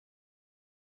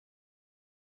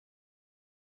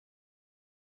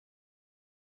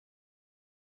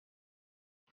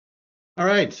All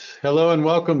right. Hello and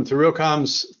welcome to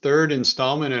Realcomm's third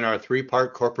installment in our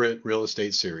three-part corporate real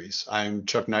estate series. I'm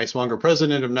Chuck Neiswanger,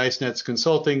 president of NiceNets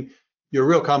Consulting, your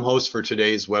Realcomm host for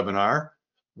today's webinar,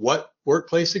 What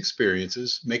Workplace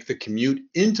Experiences Make the Commute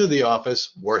into the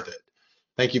Office Worth It?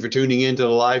 Thank you for tuning in to the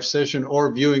live session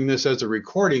or viewing this as a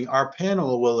recording. Our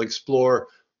panel will explore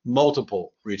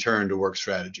multiple return to work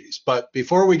strategies. But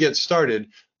before we get started,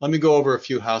 let me go over a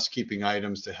few housekeeping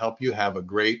items to help you have a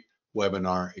great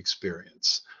webinar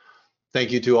experience.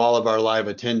 Thank you to all of our live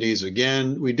attendees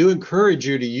again. We do encourage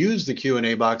you to use the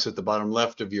Q&A box at the bottom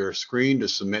left of your screen to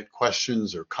submit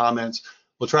questions or comments.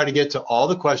 We'll try to get to all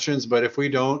the questions, but if we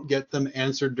don't get them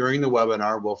answered during the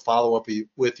webinar, we'll follow up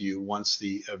with you once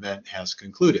the event has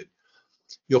concluded.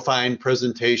 You'll find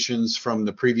presentations from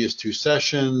the previous two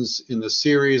sessions in the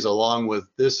series, along with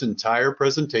this entire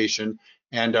presentation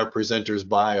and our presenters'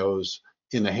 bios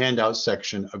in the handout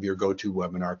section of your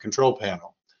GoToWebinar control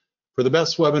panel. For the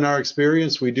best webinar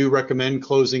experience, we do recommend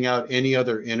closing out any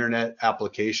other internet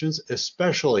applications,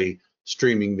 especially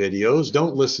streaming videos.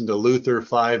 Don't listen to Luther,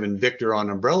 Five, and Victor on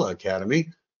Umbrella Academy.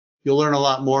 You'll learn a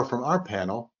lot more from our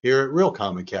panel here at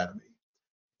Realcomm Academy.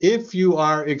 If you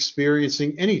are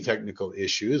experiencing any technical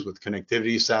issues with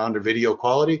connectivity, sound, or video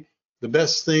quality, the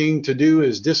best thing to do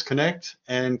is disconnect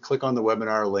and click on the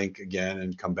webinar link again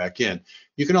and come back in.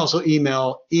 You can also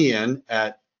email Ian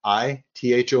at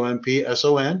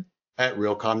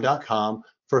ithompson@realcomm.com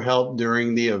for help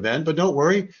during the event. But don't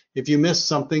worry, if you missed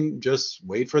something, just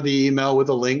wait for the email with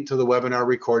a link to the webinar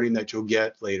recording that you'll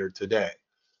get later today.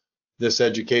 This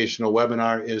educational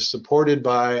webinar is supported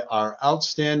by our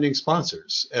outstanding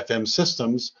sponsors, FM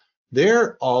Systems.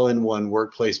 Their all-in-one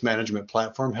workplace management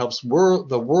platform helps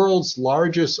the world's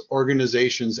largest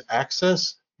organizations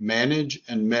access, manage,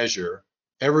 and measure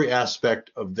every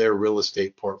aspect of their real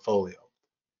estate portfolio.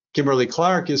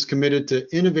 Kimberly-Clark is committed to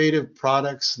innovative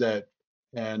products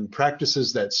and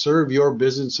practices that serve your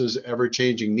business's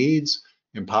ever-changing needs,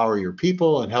 empower your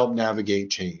people, and help navigate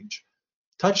change.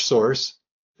 TouchSource,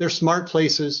 they're smart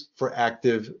places for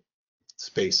active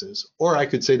spaces, or I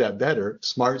could say that better,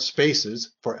 smart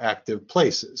spaces for active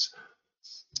places.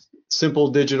 Simple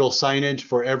digital signage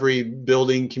for every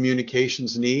building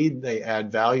communications need. They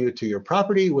add value to your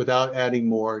property without adding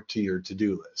more to your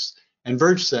to-do list. And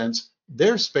VergeSense,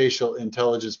 their spatial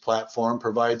intelligence platform,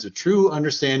 provides a true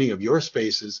understanding of your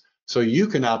spaces so you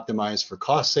can optimize for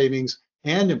cost savings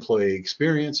and employee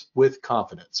experience with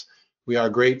confidence. We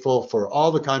are grateful for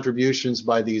all the contributions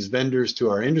by these vendors to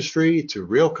our industry, to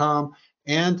Realcomm,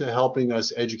 and to helping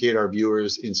us educate our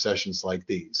viewers in sessions like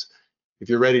these. If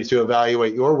you're ready to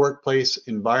evaluate your workplace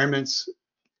environments,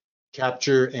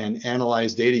 capture and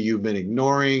analyze data you've been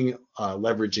ignoring,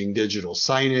 leveraging digital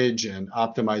signage and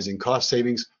optimizing cost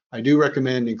savings, I do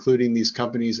recommend including these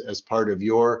companies as part of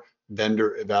your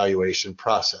vendor evaluation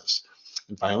process.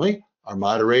 And finally, our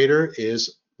moderator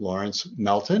is Lawrence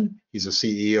Melton. He's a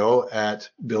CEO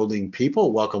at Building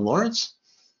People. Welcome, Lawrence.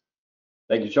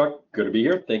 Thank you, Chuck. Good to be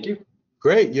here. Thank you.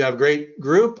 Great. You have a great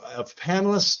group of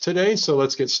panelists today, so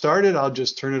let's get started. I'll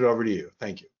just turn it over to you.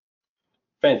 Thank you.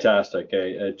 Fantastic.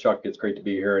 Hey, Chuck, it's great to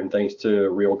be here, and thanks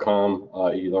to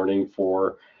Realcomm e-learning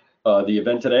for the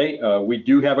event today. We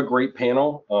do have a great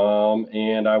panel,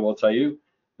 and I will tell you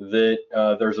that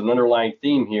there's an underlying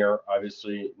theme here,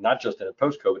 obviously, not just in a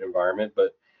post-COVID environment,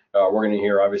 but we're going to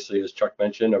hear, obviously, as Chuck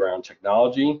mentioned, around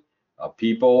technology,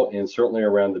 people, and certainly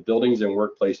around the buildings and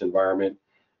workplace environment.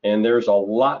 And there's a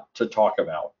lot to talk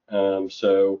about.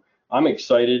 So I'm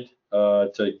excited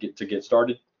to get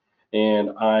started.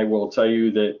 And I will tell you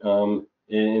that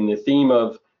in the theme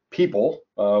of people,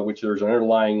 which there's an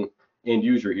underlying end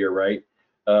user here, right?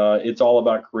 It's all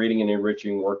about creating and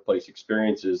enriching workplace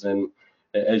experiences. And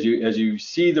as you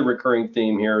see the recurring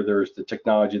theme here, there's the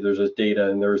technology, there's this data,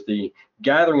 and there's the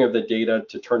gathering of the data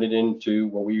to turn it into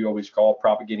what we always call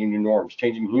propagating new norms,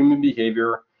 changing human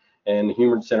behavior and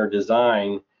human-centered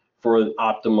design for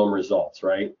optimum results,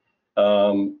 right?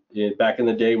 Back in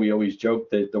the day, we always joked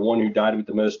that the one who died with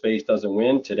the most space doesn't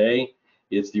win. Today,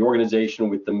 it's the organization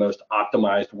with the most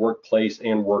optimized workplace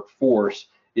and workforce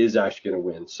is actually going to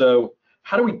win. So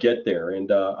how do we get there?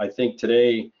 And I think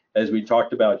today, as we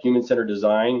talked about human-centered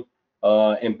design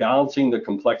and balancing the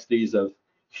complexities of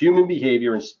human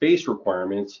behavior and space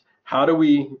requirements, how do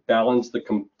we balance the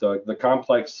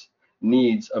complex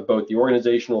needs of both the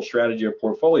organizational strategy of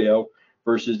portfolio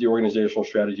versus the organizational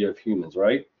strategy of humans,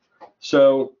 right?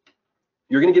 So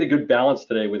you're going to get a good balance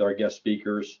today with our guest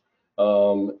speakers,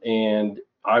 and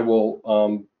I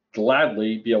will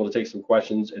gladly be able to take some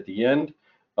questions at the end.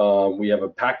 We have a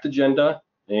packed agenda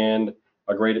and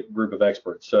a great group of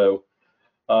experts. So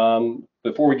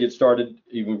Before we get started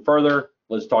even further,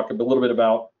 let's talk a little bit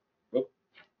about,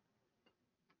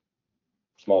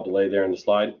 small delay there in the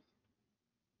slide.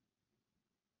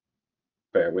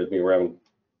 Bear with me, we're having,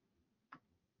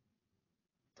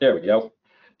 there we go.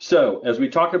 So as we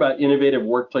talk about innovative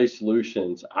workplace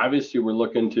solutions, obviously we're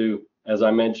looking to, as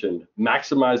I mentioned,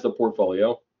 maximize the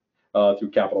portfolio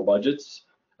through capital budgets,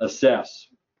 assess,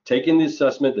 taking the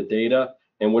assessment, the data,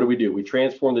 and what do? We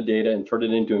transform the data and turn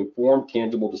it into informed,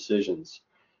 tangible decisions.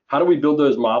 How do we build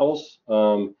those models?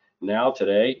 Now,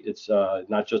 today, it's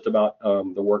not just about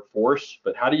the workforce,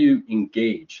 but how do you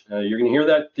engage? You're going to hear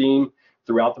that theme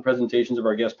throughout the presentations of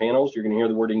our guest panels. You're going to hear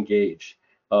the word engage,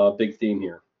 big theme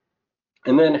here.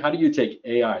 And then how do you take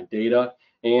AI data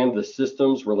and the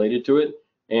systems related to it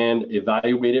and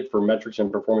evaluate it for metrics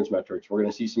and performance metrics? We're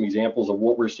going to see some examples of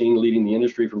what we're seeing leading the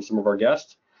industry from some of our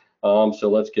guests. So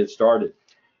let's get started.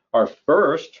 Our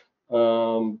first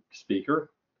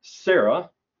speaker, Sarah.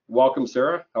 Welcome,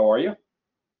 Sarah. How are you?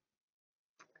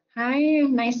 Hi,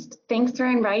 nice. Thanks for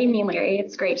inviting me, Larry.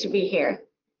 It's great to be here.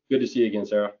 Good to see you again,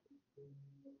 Sarah.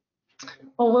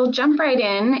 Well, we'll jump right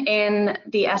in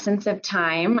the essence of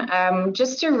time.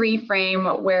 Just to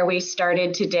reframe where we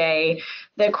started today,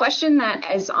 the question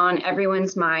that is on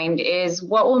everyone's mind is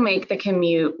what will make the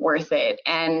commute worth it?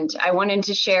 And I wanted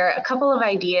to share a couple of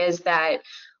ideas that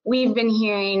we've been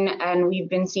hearing and we've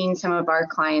been seeing some of our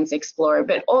clients explore.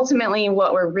 But ultimately,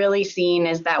 what we're really seeing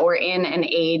is that we're in an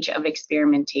age of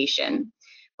experimentation.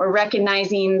 We're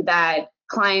recognizing that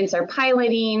clients are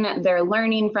piloting, they're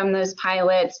learning from those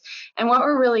pilots. And what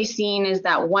we're really seeing is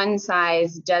that one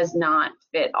size does not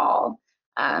fit all.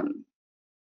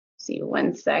 See,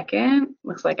 1 second.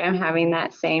 Looks like I'm having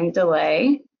that same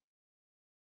delay.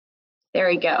 There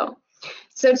we go.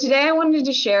 So today I wanted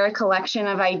to share a collection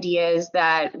of ideas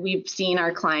that we've seen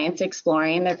our clients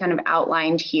exploring. They're kind of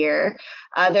outlined here.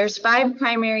 There's 5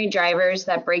 primary drivers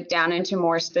that break down into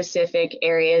more specific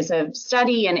areas of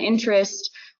study and interest,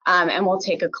 and we'll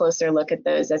take a closer look at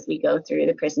those as we go through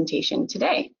the presentation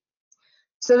today.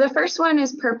 So the first one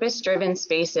is purpose-driven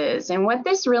spaces. And what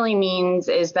this really means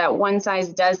is that one size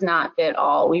does not fit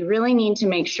all. We really need to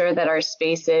make sure that our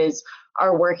spaces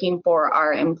are working for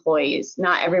our employees.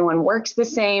 Not everyone works the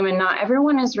same, and not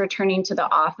everyone is returning to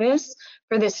the office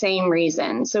for the same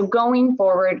reason. So going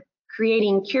forward,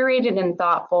 creating curated and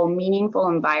thoughtful, meaningful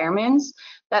environments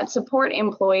that support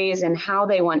employees and how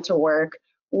they want to work,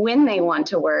 when they want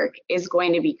to work, is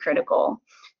going to be critical.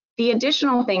 The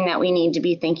additional thing that we need to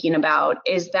be thinking about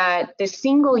is that the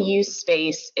single-use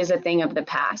space is a thing of the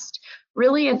past.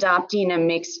 Really adopting a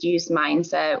mixed-use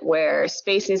mindset where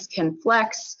spaces can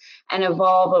flex and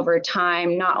evolve over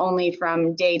time, not only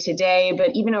from day to day,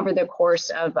 but even over the course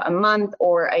of a month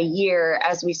or a year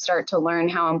as we start to learn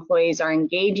how employees are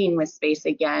engaging with space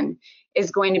again,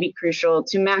 is going to be crucial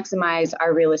to maximize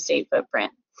our real estate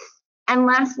footprint. And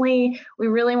lastly, we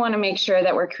really want to make sure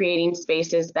that we're creating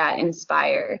spaces that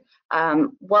inspire.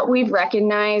 What we've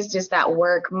recognized is that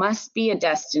work must be a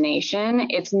destination.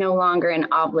 It's no longer an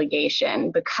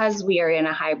obligation because we are in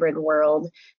a hybrid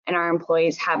world and our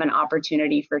employees have an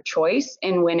opportunity for choice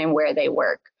in when and where they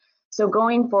work. So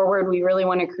going forward, we really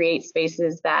want to create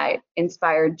spaces that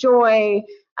inspire joy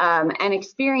and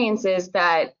experiences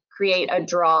that create a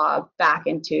draw back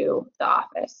into the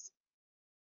office.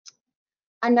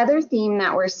 Another theme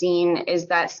that we're seeing is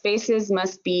that spaces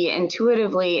must be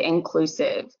intuitively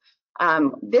inclusive.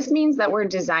 This means that we're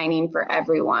designing for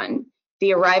everyone.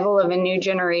 The arrival of a new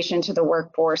generation to the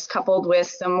workforce, coupled with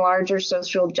some larger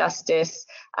social justice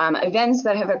events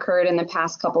that have occurred in the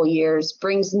past couple years,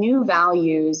 brings new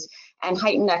values and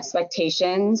heightened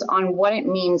expectations on what it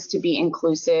means to be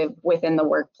inclusive within the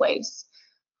workplace.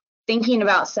 Thinking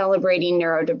about celebrating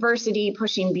neurodiversity,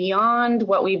 pushing beyond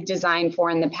what we've designed for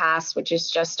in the past, which is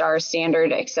just our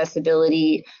standard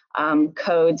accessibility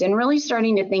codes, and really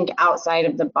starting to think outside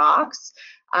of the box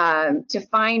to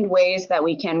find ways that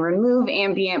we can remove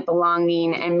ambient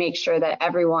belonging and make sure that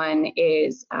everyone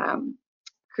is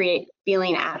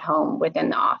feeling at home within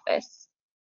the office.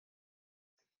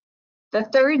 The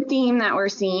third theme that we're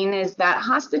seeing is that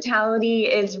hospitality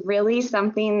is really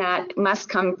something that must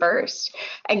come first.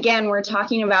 Again, we're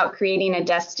talking about creating a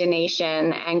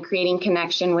destination and creating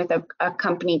connection with a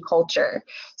company culture.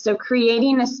 So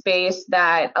creating a space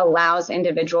that allows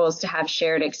individuals to have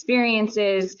shared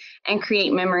experiences and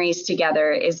create memories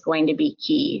together is going to be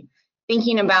key.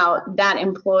 Thinking about that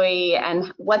employee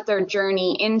and what their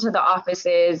journey into the office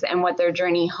is and what their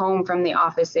journey home from the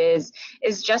office is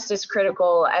just as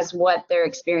critical as what their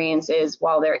experience is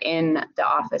while they're in the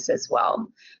office as well.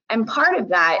 And part of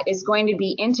that is going to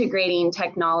be integrating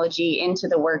technology into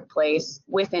the workplace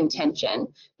with intention,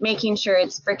 making sure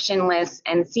it's frictionless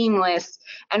and seamless,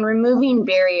 and removing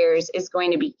barriers is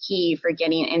going to be key for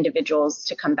getting individuals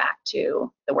to come back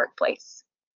to the workplace.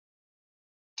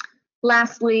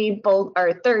 Lastly,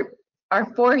 our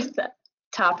fourth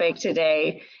topic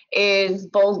today is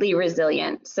boldly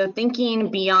resilient. So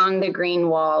thinking beyond the green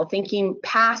wall, thinking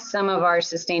past some of our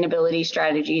sustainability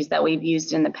strategies that we've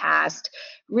used in the past,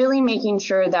 really making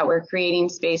sure that we're creating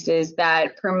spaces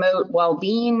that promote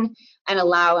well-being and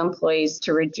allow employees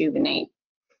to rejuvenate.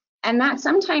 And that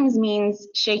sometimes means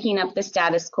shaking up the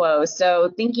status quo.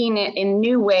 So thinking in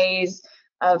new ways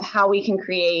of how we can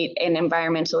create an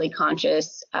environmentally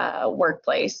conscious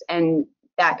workplace. And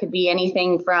that could be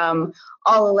anything from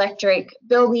all electric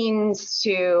buildings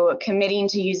to committing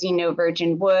to using no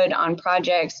virgin wood on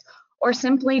projects, or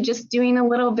simply just doing a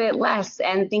little bit less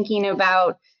and thinking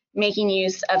about making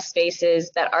use of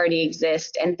spaces that already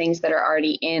exist and things that are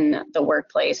already in the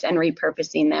workplace and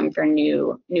repurposing them for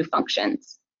new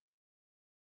functions.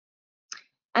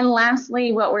 And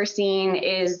lastly, what we're seeing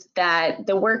is that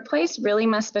the workplace really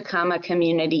must become a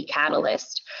community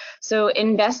catalyst. So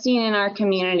investing in our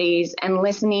communities and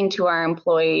listening to our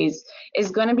employees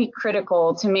is going to be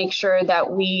critical to make sure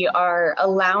that we are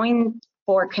allowing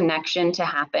for connection to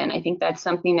happen. I think that's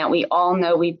something that we all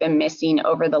know we've been missing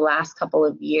over the last couple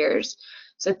of years.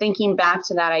 So thinking back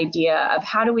to that idea of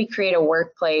how do we create a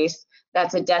workplace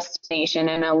that's a destination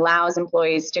and allows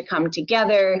employees to come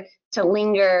together, to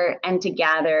linger, and to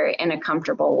gather in a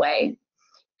comfortable way.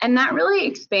 And that really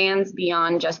expands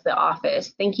beyond just the office,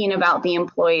 thinking about the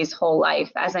employee's whole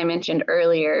life. As I mentioned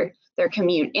earlier, their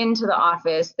commute into the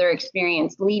office, their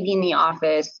experience leaving the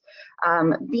office,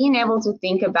 being able to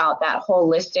think about that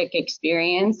holistic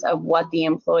experience of what the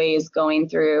employee is going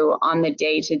through on the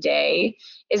day-to-day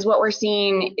is what we're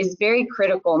seeing is very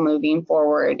critical moving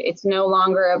forward. It's no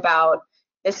longer about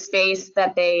the space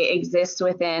that they exist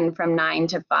within from 9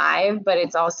 to 5, but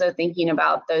it's also thinking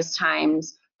about those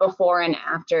times before and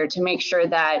after to make sure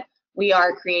that we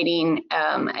are creating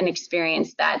an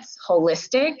experience that's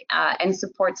holistic and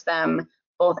supports them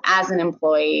both as an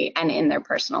employee and in their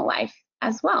personal life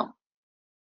as well.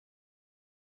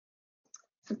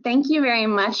 So thank you very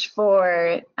much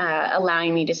for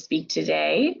allowing me to speak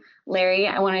today. Larry,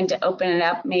 I wanted to open it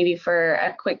up maybe for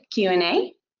a quick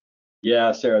Q&A.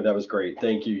 Yeah, Sarah, that was great.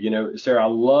 Thank you. You know, Sarah, I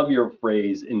love your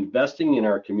phrase, investing in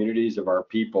our communities of our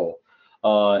people.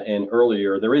 And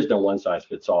earlier, there is no one size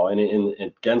fits all. And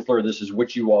in Gensler, this is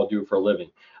what you all do for a living.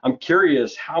 I'm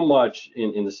curious how much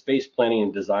in the space planning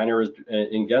and designers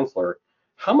in Gensler,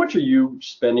 how much are you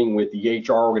spending with the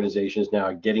HR organizations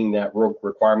now getting that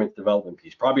requirement development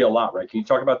piece? Probably a lot, right? Can you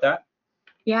talk about that?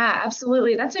 Yeah,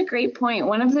 absolutely. That's a great point.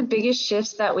 One of the biggest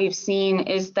shifts that we've seen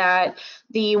is that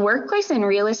the workplace and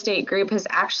real estate group has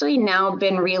actually now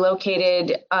been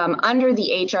relocated under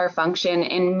the HR function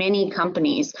in many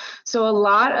companies. So a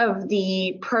lot of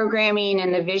the programming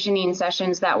and the visioning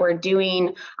sessions that we're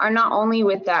doing are not only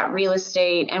with that real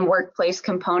estate and workplace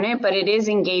component, but it is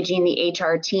engaging the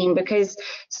HR team because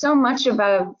so much of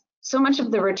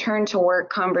the return to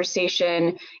work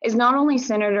conversation is not only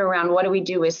centered around what do we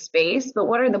do with space, but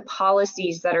what are the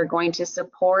policies that are going to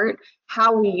support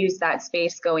how we use that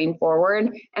space going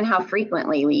forward and how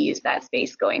frequently we use that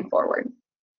space going forward.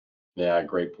 Yeah,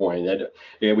 great point.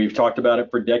 Yeah, we've talked about it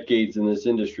for decades in this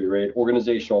industry, right?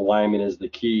 Organizational alignment is the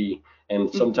key.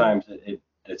 And sometimes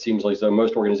it seems like so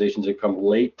most organizations have come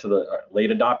late to the late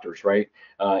adopters, right?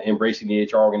 Embracing the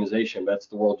HR organization. That's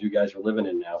the world you guys are living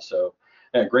in now. So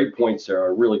yeah, great point,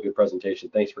 Sarah. Really good presentation.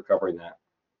 Thanks for covering that.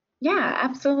 Yeah,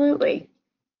 absolutely.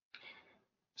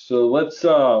 So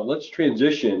let's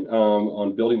transition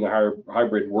on building the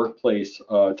hybrid workplace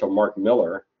to Mark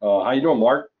Miller. How you doing,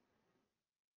 Mark?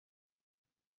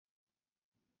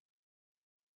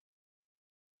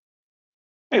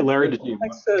 Hey, Larry.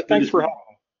 Thanks for helping.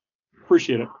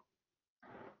 Appreciate it.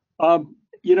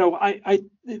 You know,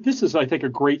 this is, I think, a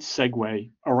great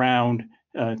segue around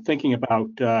thinking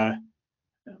about.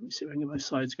 Let me see if I can get my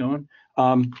slides going.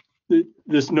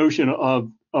 This notion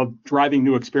of driving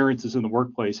new experiences in the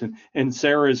workplace, and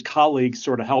Sarah's colleagues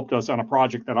sort of helped us on a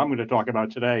project that I'm going to talk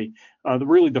about today.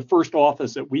 Really, the first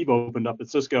office that we've opened up at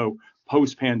Cisco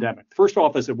post-pandemic, the first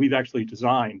office that we've actually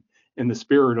designed in the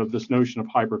spirit of this notion of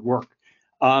hybrid work.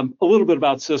 A little bit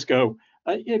about Cisco,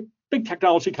 big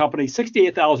technology company,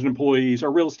 68,000 employees.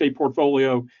 Our real estate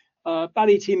portfolio. About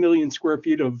 18 million square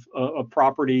feet of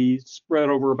property spread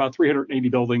over about 380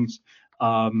 buildings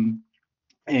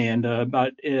and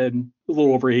about in a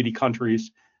little over 80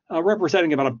 countries,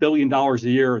 representing about $1 billion a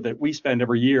year that we spend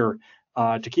every year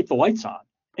to keep the lights on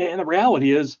And the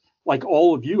reality is, like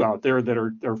all of you out there that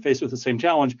are faced with the same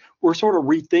challenge, we're sort of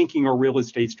rethinking our real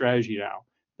estate strategy now.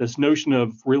 This notion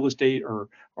of real estate or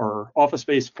office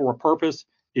space for a purpose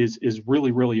is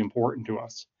really, really important to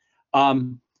us.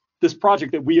 This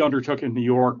project that we undertook in New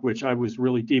York, which I was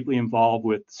really deeply involved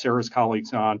with Sarah's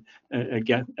colleagues on at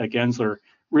Gensler,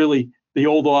 really the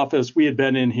old office, we had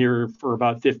been in here for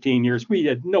about 15 years. We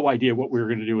had no idea what we were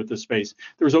going to do with this space.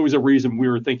 There was always a reason we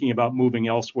were thinking about moving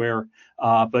elsewhere.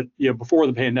 But before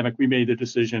the pandemic, we made the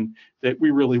decision that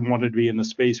we really wanted to be in the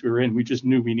space we were in. We just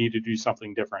knew we needed to do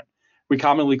something different. We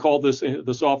commonly call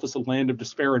this office a land of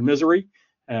despair and misery.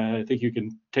 I think you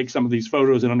can take some of these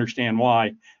photos and understand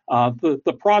why.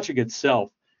 The project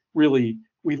itself, really,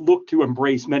 we look to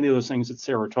embrace many of those things that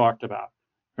Sarah talked about.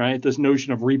 Right, this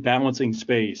notion of rebalancing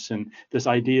space and this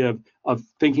idea of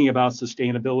thinking about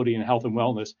sustainability and health and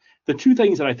wellness. The two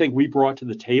things that I think we brought to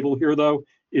the table here, though,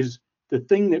 is the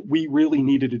thing that we really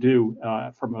needed to do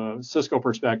from a Cisco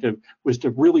perspective was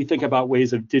to really think about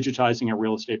ways of digitizing a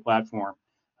real estate platform.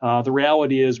 The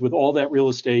reality is, with all that real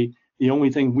estate, the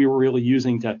only thing we were really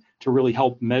using to really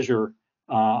help measure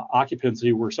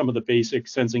occupancy were some of the basic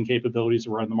sensing capabilities that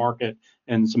were on the market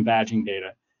and some badging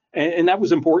data. And that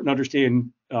was important to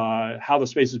understand how the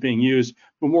space is being used.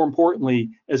 But more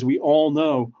importantly, as we all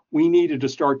know, we needed to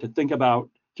start to think about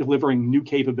delivering new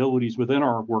capabilities within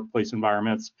our workplace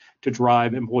environments to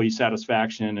drive employee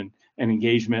satisfaction and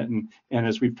engagement. And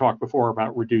as we've talked before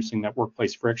about reducing that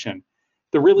workplace friction.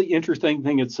 The really interesting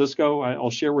thing at Cisco, I'll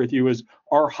share with you, is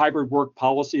our hybrid work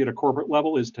policy at a corporate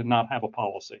level is to not have a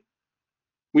policy.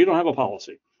 We don't have a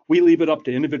policy. We leave it up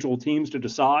to individual teams to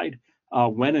decide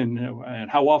when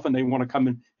and how often they want to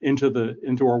come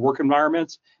into our work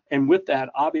environments. And with that,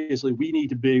 obviously, we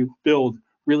need to build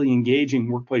really engaging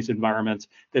workplace environments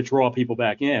that draw people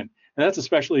back in. And that's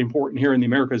especially important here in the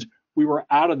Americas. We were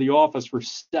out of the office for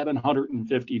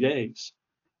 750 days.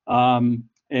 And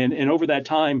over that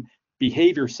time,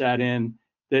 behavior set in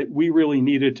that we really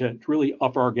needed to really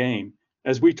up our game.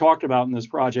 As we talked about in this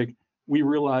project, we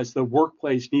realized the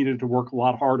workplace needed to work a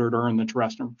lot harder to earn the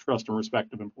trust and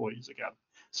respect of employees again.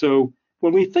 So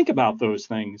when we think about those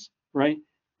things, right,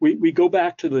 we go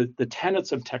back to the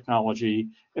tenets of technology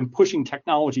and pushing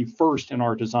technology first in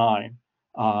our design.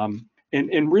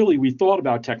 And really, we thought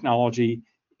about technology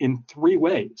in three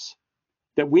ways.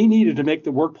 That we needed to make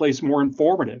the workplace more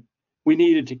informative. We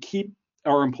needed to keep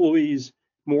our employees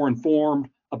more informed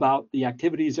about the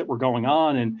activities that were going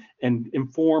on and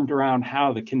informed around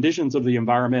how the conditions of the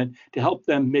environment to help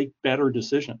them make better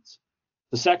decisions.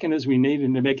 The second is we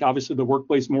needed to make, obviously, the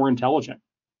workplace more intelligent,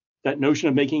 that notion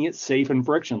of making it safe and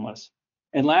frictionless.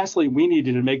 And lastly, we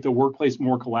needed to make the workplace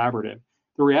more collaborative.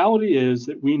 The reality is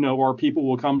that we know our people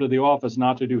will come to the office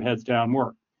not to do heads down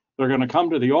work. They're going to come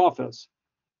to the office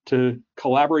to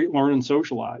collaborate, learn, and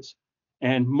socialize.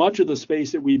 And much of the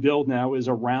space that we build now is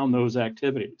around those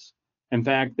activities. In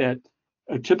fact, that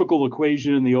a typical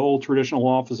equation in the old traditional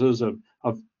offices of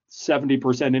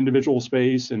 70% individual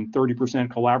space and 30%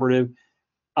 collaborative,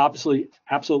 obviously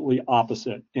absolutely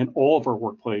opposite in all of our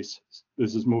workplaces.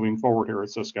 This is moving forward here at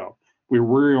Cisco. We're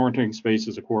reorienting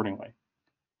spaces accordingly.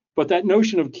 But that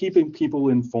notion of keeping people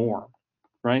informed,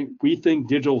 right? We think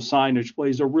digital signage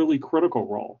plays a really critical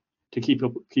role to keep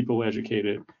people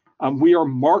educated. We are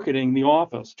marketing the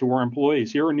office to our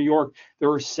employees. Here in New York, there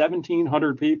are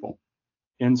 1,700 people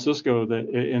in Cisco that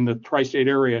in the tri-state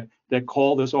area that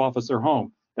call this office their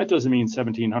home. That doesn't mean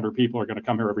 1,700 people are going to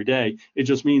come here every day. It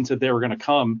just means that they're going to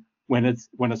come when it's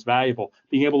valuable.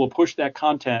 Being able to push that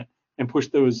content and push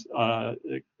those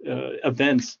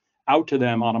events out to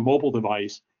them on a mobile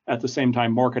device at the same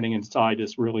time marketing inside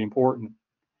is really important.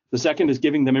 The second is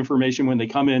giving them information when they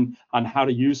come in on how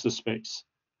to use the space,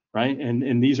 right?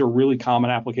 And these are really common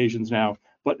applications now,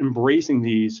 but embracing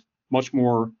these much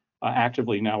more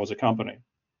actively now as a company.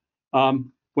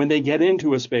 When they get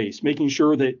into a space, making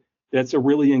sure that that's a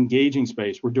really engaging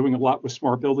space. We're doing a lot with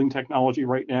smart building technology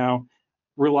right now,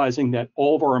 realizing that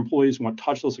all of our employees want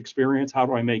touchless experience. How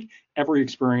do I make every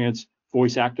experience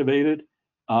voice activated?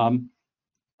 And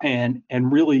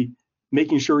really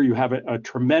making sure you have a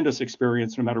tremendous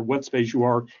experience no matter what space you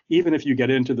are, even if you get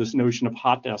into this notion of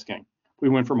hot desking. We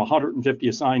went from 150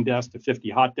 assigned desks to 50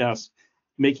 hot desks,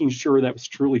 making sure that was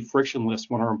truly frictionless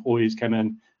when our employees come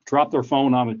in, drop their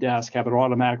phone on a desk, have it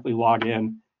automatically log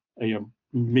in,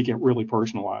 make it really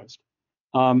personalized.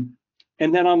 And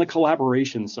then on the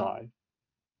collaboration side,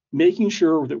 making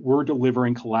sure that we're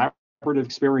delivering collaborative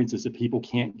experiences that people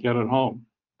can't get at home,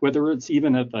 whether it's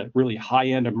even at the really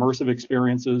high-end immersive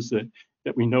experiences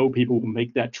that we know people will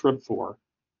make that trip for,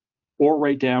 or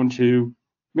right down to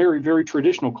very, very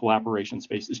traditional collaboration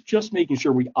spaces, just making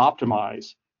sure we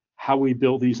optimize how we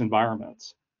build these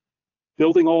environments.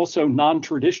 Building also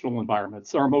non-traditional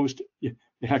environments, our most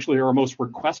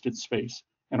requested space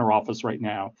in our office right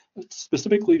now,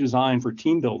 specifically designed for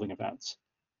team building events.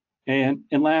 And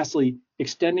lastly,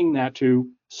 extending that to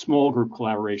small group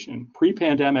collaboration.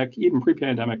 Pre-pandemic, even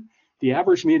pre-pandemic, the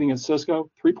average meeting at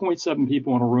Cisco, 3.7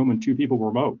 people in a room and 2 people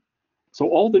remote. So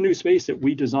all the new space that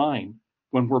we design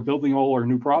when we're building all our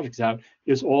new projects out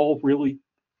is all really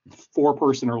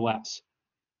 4-person or less.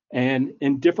 And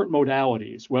in different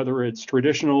modalities, whether it's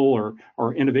traditional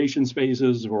or innovation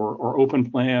spaces or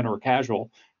open plan or casual,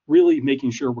 really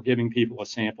making sure we're giving people a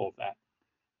sample of that.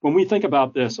 When we think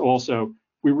about this also,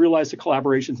 we realize that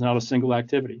collaboration is not a single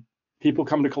activity. People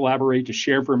come to collaborate to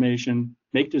share information,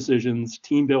 make decisions,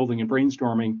 team building and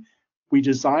brainstorming. We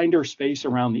designed our space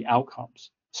around the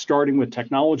outcomes, starting with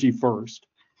technology first,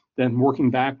 then working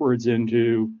backwards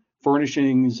into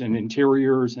furnishings and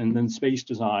interiors and then space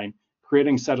design,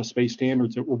 creating a set of space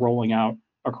standards that we're rolling out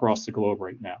across the globe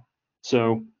right now.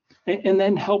 So, and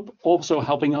then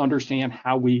helping understand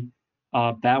how we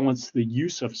balance the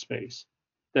use of space.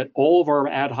 That all of our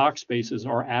ad hoc spaces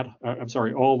are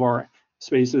all of our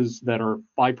spaces that are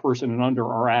 5-person and under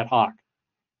are ad hoc.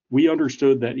 We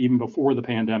understood that even before the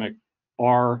pandemic,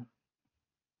 our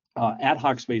ad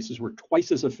hoc spaces were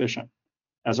twice as efficient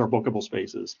as our bookable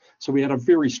spaces. So we had a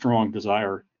very strong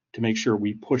desire to make sure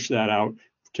we push that out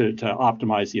to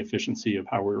optimize the efficiency of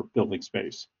how we're building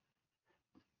space.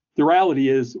 The reality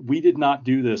is we did not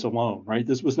do this alone, right?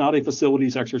 This was not a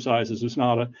facilities exercise. This was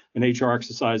not an HR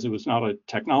exercise. It was not a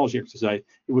technology exercise.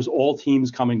 It was all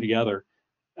teams coming together.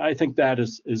 I think that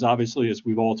is obviously, as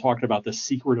we've all talked about, the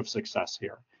secret of success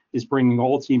here is bringing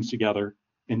all teams together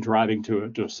and driving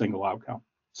to a single outcome.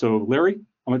 So Larry,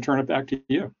 I'm going to turn it back to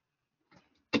you.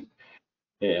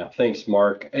 Yeah, thanks,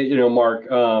 Mark. Mark,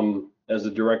 as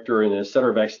the director in the Center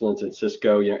of Excellence at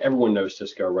Cisco, everyone knows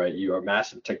Cisco, right? You are a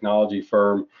massive technology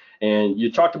firm, and you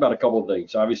talked about a couple of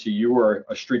things. Obviously, you were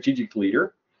a strategic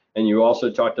leader, and you also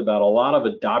talked about a lot of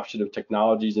adoption of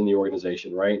technologies in the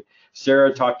organization, right?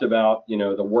 Sarah talked about,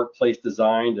 the workplace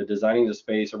design, designing the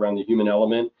space around the human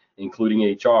element, including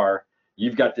HR.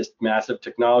 You've got this massive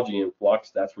technology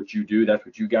influx. That's what you do. That's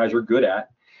what you guys are good at.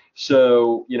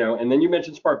 So, and then you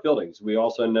mentioned smart buildings. We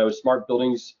also know smart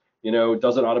buildings,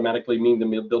 doesn't automatically mean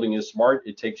the building is smart.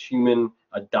 It takes human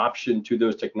adoption to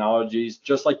those technologies,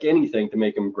 just like anything, to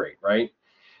make them great, right?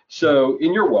 So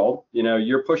in your world,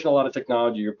 you're pushing a lot of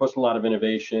technology, you're pushing a lot of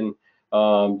innovation.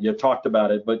 You talked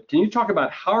about it, but can you talk about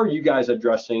how are you guys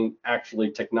addressing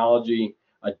actually technology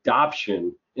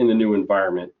adoption in the new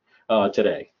environment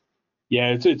today?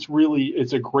 Yeah,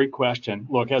 it's a great question.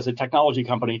 Look, as a technology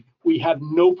company, we have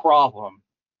no problem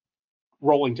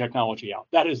rolling technology out.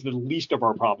 That is the least of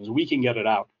our problems. We can get it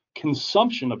out.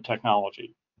 Consumption of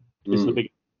technology is the big,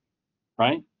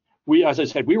 right? As I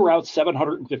said, we were out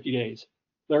 750 days.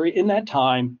 Larry, in that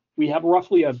time, we have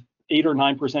roughly a 8 or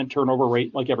 9% turnover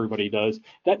rate, like everybody does.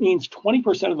 That means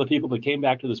 20% of the people that came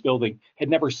back to this building had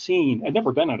never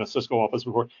been at a Cisco office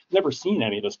before, never seen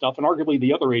any of this stuff, and arguably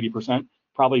the other 80%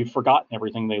 probably forgotten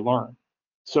everything they learned.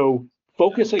 So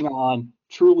focusing on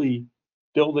truly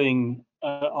building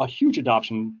a huge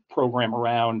adoption program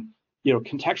around,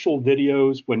 contextual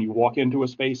videos when you walk into a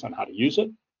space on how to use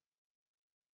it,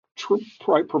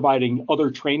 providing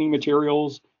other training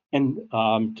materials and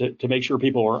to make sure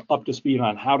people are up to speed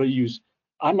on how to use.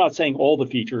 I'm not saying all the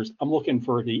features. I'm looking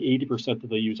for the 80% that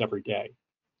they use every day.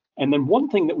 And then one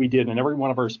thing that we did in every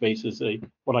one of our spaces,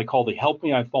 what I call the "Help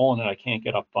Me, I've Fallen and I Can't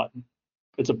Get Up" button.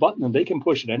 It's a button that they can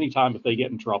push at any time if they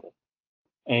get in trouble.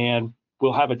 And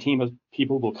we'll have a team of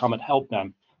people who will come and help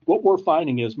them. What we're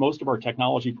finding is most of our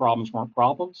technology problems weren't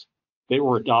problems. They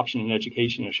were adoption and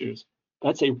education issues.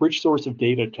 That's a rich source of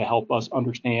data to help us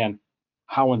understand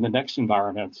how in the next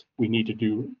environments we need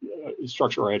to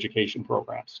structure our education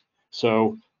programs.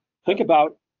 So think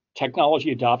about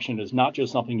technology adoption as not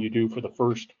just something you do for the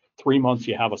first 3 months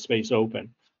you have a space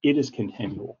open. It is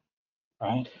continual,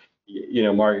 right?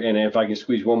 Mark, and if I can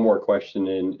squeeze one more question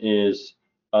in, is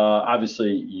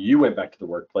obviously you went back to the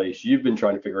workplace. You've been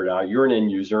trying to figure it out. You're an end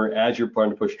user. As you're trying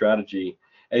to push strategy,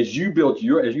 as you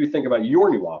think about your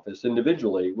new office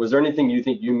individually, was there anything you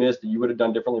think you missed that you would have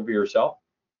done differently for yourself?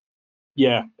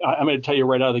 Yeah, I'm going to tell you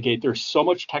right out of the gate, there's so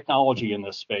much technology in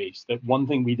this space that one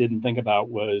thing we didn't think about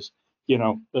was,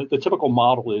 the typical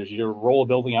model is you roll a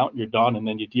building out and you're done, and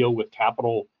then you deal with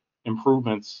capital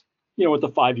improvements, at the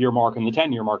 5-year mark and the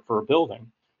 10-year mark for a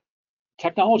building.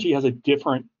 Technology has a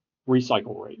different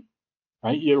recycle rate,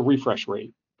 right? Refresh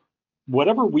rate.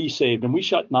 whatever we saved, and we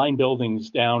shut 9 buildings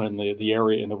down in the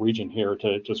area, in the region here,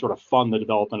 to sort of fund the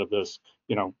development of this,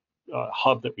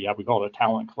 hub that we have. We call it a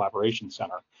talent collaboration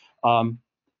center.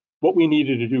 What we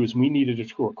needed to do is we needed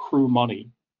to accrue money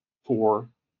for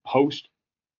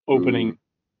post-opening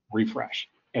refresh.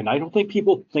 And I don't think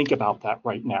people think about that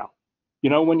right now.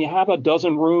 When you have a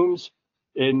dozen rooms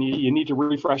and you need to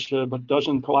refresh a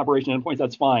dozen collaboration endpoints,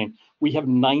 that's fine. We have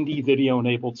 90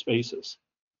 video-enabled spaces,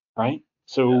 right?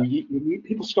 So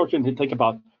people start to think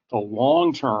about the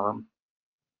long-term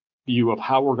view of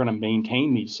how we're going to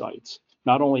maintain these sites,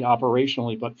 not only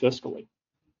operationally, but fiscally.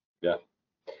 Yeah,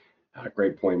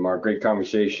 great point, Mark. Great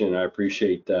conversation. I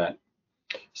appreciate that.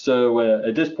 So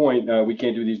at this point, we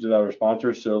can't do these without our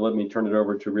sponsors. So let me turn it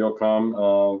over to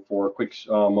Realcomm for a quick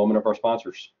moment of our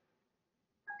sponsors.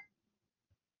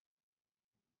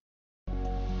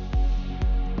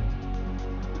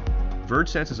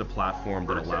 VergeSense is a platform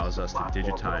that allows us to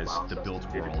digitize the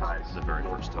built world for the very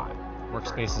first time.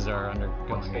 Workspaces are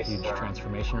undergoing a huge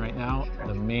transformation right now.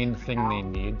 The main thing they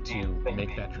need to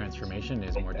make that transformation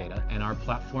is more data, and our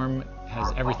platform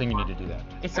has everything you need to do that.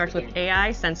 It starts with AI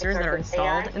sensors that are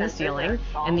installed in the ceiling,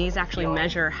 and these actually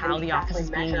measure how the office is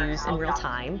being used in real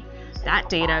time. That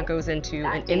data goes into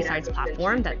an insights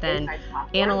platform that then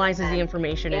analyzes the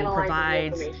information and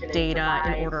provides data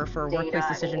in order for workplace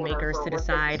decision makers to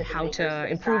decide how to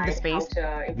improve the space.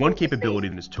 One capability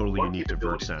that is totally unique to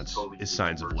VergeSense is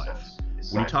signs of life.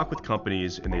 When you talk with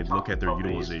companies and they look at their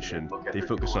utilization, they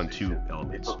focus on 2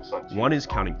 elements. One is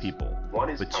counting people,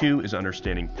 but 2 is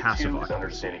understanding passive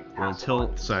occupancy. Well,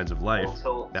 until signs of life,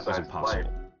 that was impossible.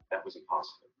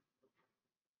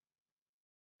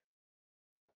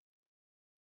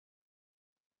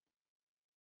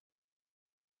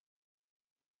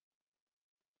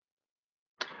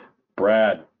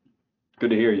 Brad, good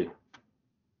to hear you.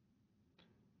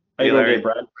 How you doing,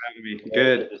 Brad?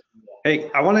 Good.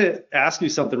 Hey, I want to ask you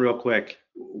something real quick.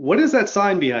 What is that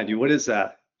sign behind you? What is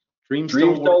that? Dreams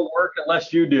don't work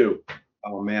unless you do.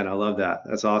 Oh man, I love that.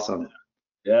 That's awesome.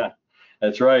 Yeah,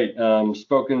 that's right.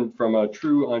 Spoken from a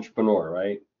true entrepreneur,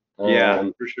 right? Yeah,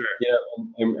 for sure. Yeah,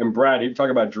 and Brad, you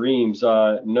talk about dreams.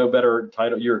 No better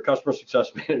title. You're a customer success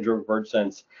manager at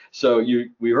VergeSense. So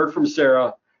we heard from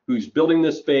Sarah, who's building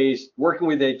this space, working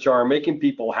with HR, making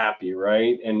people happy,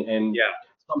 right? And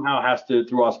somehow has to,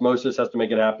 through osmosis, has to make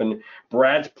it happen.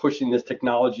 Brad's pushing this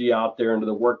technology out there into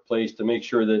the workplace to make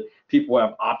sure that people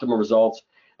have optimal results.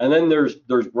 And then there's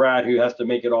Brad, who has to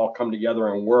make it all come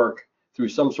together and work through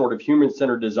some sort of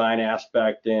human-centered design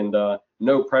aspect, and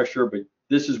no pressure, but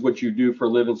this is what you do for a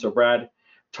living. So Brad,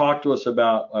 talk to us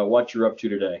about what you're up to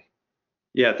today.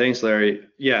 Yeah, thanks, Larry.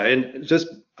 Yeah, and just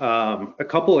a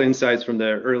couple insights from the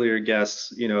earlier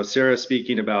guests. Sarah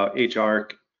speaking about HR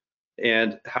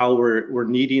and how we're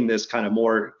needing this kind of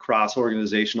more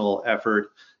cross-organizational effort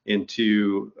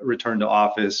into return to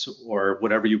office, or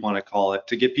whatever you want to call it,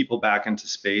 to get people back into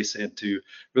space and to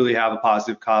really have a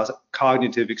positive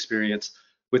cognitive experience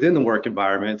within the work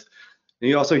environment. And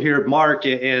you also hear Mark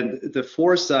and the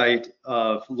foresight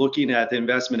of looking at the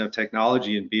investment of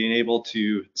technology and being able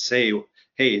to say,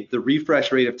 hey, the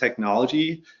refresh rate of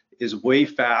technology is way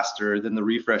faster than the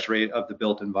refresh rate of the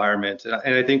built environment.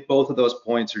 And I think both of those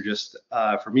points are just,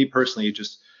 for me personally,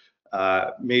 just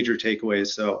major takeaways.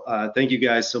 So thank you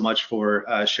guys so much for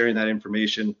sharing that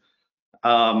information.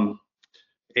 And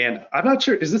I'm not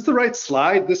sure, is this the right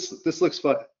slide? This looks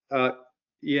fun.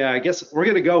 Yeah, I guess we're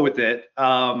gonna go with it.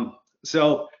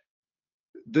 So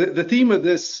the theme of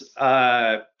this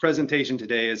presentation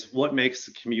today is what makes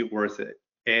the commute worth it.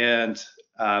 And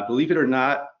believe it or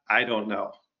not, I don't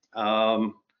know.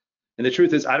 And the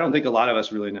truth is, I don't think a lot of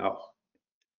us really know.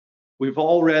 We've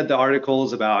all read the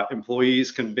articles about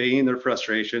employees conveying their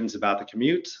frustrations about the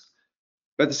commute.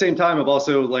 But at the same time, I've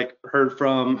also heard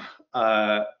from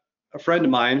a friend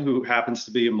of mine who happens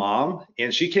to be a mom,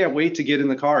 and she can't wait to get in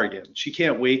the car again. She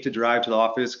can't wait to drive to the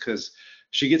office because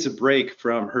she gets a break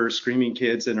from her screaming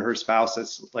kids and her spouse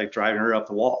that's driving her up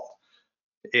the wall.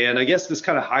 And I guess this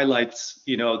kind of highlights,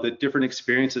 the different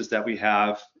experiences that we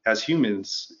have as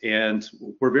humans, and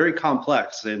we're very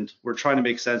complex and we're trying to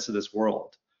make sense of this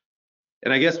world.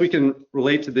 And I guess we can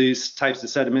relate to these types of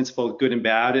sentiments, both good and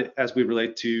bad, as we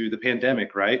relate to the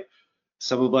pandemic, right?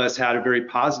 Some of us had a very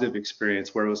positive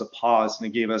experience where it was a pause and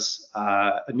it gave us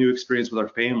a new experience with our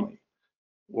family.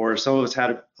 Or some of us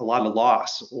had a lot of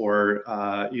loss, or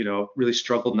really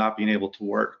struggled not being able to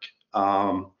work.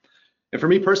 And for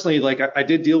me personally, I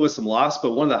did deal with some loss,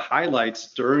 but one of the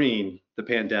highlights during the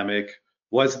pandemic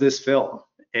was this film.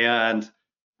 And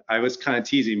I was kind of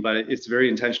teasing, but it's very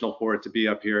intentional for it to be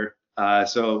up here.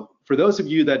 So for those of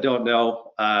you that don't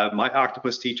know, My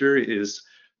Octopus Teacher is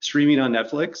streaming on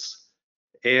Netflix,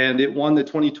 and it won the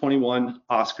 2021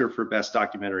 Oscar for Best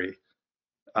Documentary.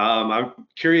 I'm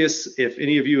curious if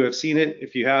any of you have seen it.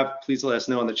 If you have, please let us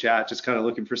know in the chat, just kind of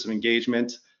looking for some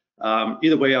engagement.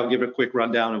 Either way, I'll give a quick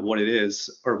rundown of what it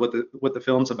is or what the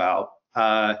film's about.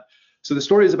 So the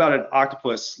story is about an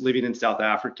octopus living in South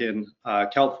African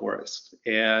kelp forest.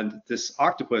 And this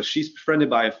octopus, she's befriended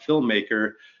by a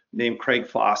filmmaker named Craig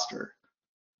Foster.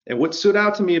 And what stood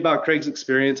out to me about Craig's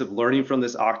experience of learning from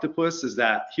this octopus is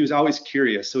that he was always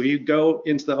curious. So he'd go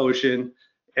into the ocean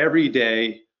every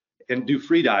day and do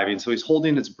free diving. So he's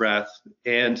holding his breath.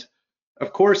 And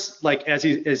of course, like as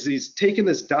he's taking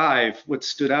this dive, what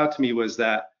stood out to me was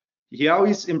that he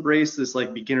always embraced this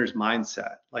like beginner's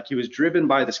mindset. Like he was driven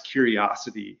by this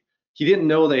curiosity. He didn't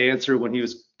know the answer when he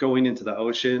was going into the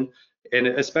ocean. And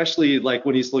especially like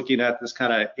when he's looking at this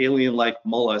kind of alien-like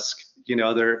mollusk, you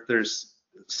know, there's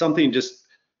something just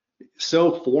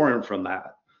so foreign from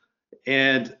that.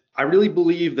 And I really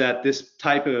believe that this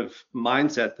type of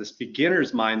mindset, this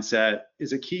beginner's mindset,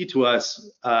 is a key to us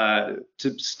to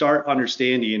start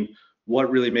understanding what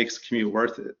really makes the commute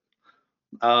worth it.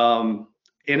 And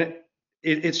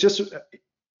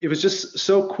it was just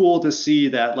so cool to see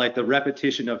that like the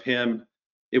repetition of him.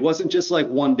 It wasn't just like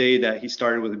one day that he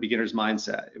started with a beginner's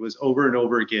mindset. It was over and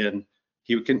over again.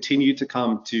 He would continue to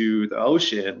come to the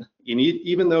ocean, and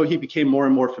even though he became more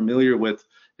and more familiar with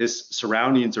his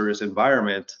surroundings or his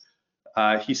environment,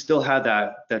 he still had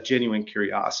that genuine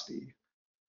curiosity.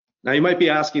 Now you might be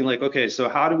asking like, okay, so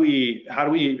how do we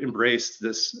embrace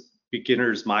this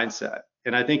beginner's mindset?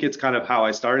 And I think it's kind of how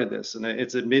I started this, and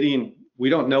it's admitting we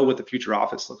don't know what the future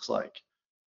office looks like.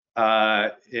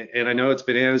 And I know it's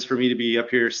bananas for me to be up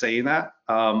here saying that.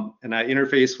 And I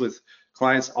interface with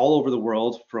clients all over the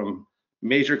world, from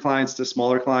major clients to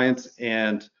smaller clients,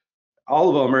 and all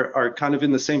of them are kind of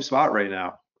in the same spot right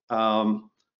now.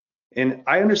 And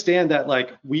I understand that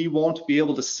like we won't be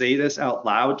able to say this out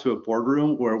loud to a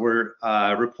boardroom where we're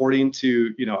reporting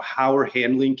to, you know, how we're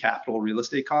handling capital real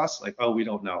estate costs. Like, oh, we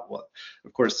don't know. Well,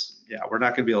 of course, yeah, we're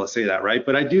not going to be able to say that, right?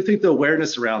 But I do think the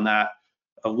awareness around that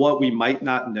of what we might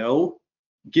not know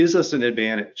gives us an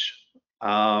advantage.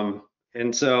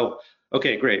 And so,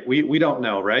 okay, great. We don't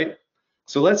know, right?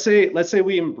 So let's say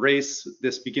we embrace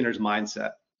this beginner's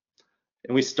mindset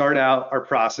and we start out our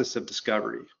process of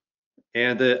discovery.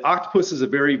 And the octopus is a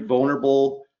very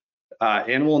vulnerable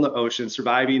animal in the ocean,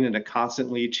 surviving in a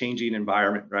constantly changing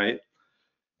environment, right?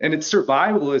 And its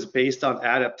survival is based on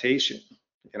adaptation.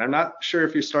 And I'm not sure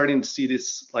if you're starting to see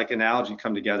this like analogy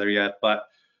come together yet, but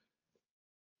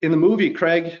in the movie,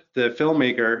 Craig, the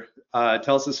filmmaker,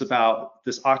 tells us about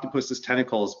this octopus's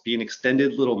tentacles being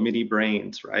extended little mini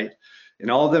brains, right? And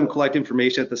all of them collect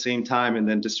information at the same time and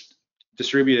then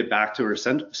distribute it back to her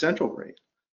central brain.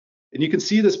 And you can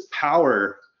see this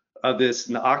power of this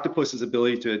in the octopus's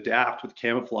ability to adapt with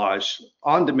camouflage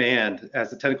on demand as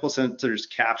the tentacle sensors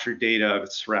capture data of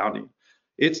its surrounding.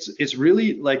 It's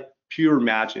really like pure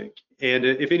magic. And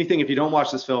if anything, if you don't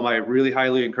watch this film, I really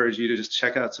highly encourage you to just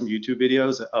check out some YouTube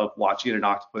videos of watching an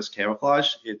octopus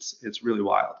camouflage. It's really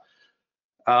wild.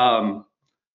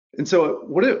 And so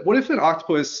what if an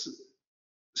octopus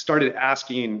started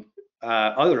asking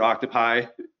other octopi,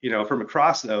 you know, from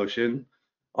across the ocean,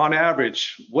 on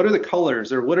average, what are the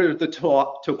colors or what are the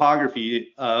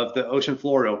topography of the ocean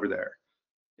floor over there?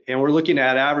 And we're looking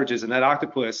at averages, and that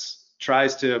octopus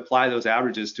tries to apply those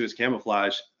averages to its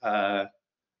camouflage.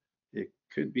 It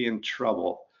could be in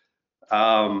trouble.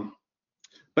 But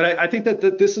I think that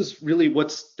this is really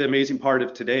what's the amazing part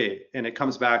of today. And it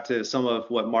comes back to some of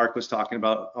what Mark was talking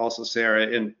about, also Sarah,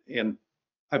 and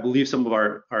I believe some of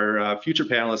our future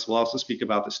panelists will also speak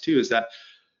about this too, is that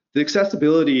the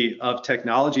accessibility of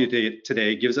technology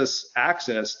today gives us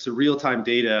access to real-time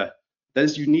data that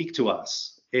is unique to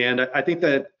us. And I think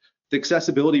that the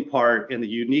accessibility part and the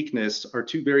uniqueness are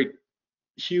two very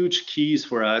huge keys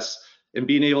for us in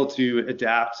being able to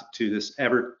adapt to this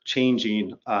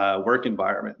ever-changing work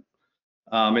environment.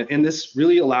 And this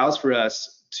really allows for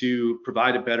us to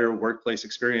provide a better workplace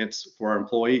experience for our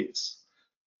employees.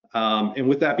 And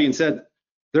with that being said,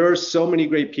 there are so many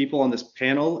great people on this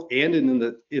panel and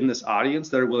in this audience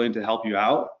that are willing to help you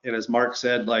out. And as Mark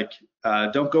said, like,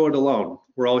 don't go it alone.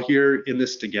 We're all here in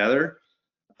this together.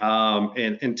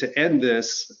 And to end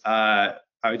this, I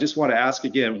just want to ask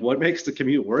again, what makes the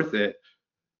commute worth it?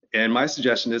 And my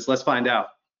suggestion is, let's find out.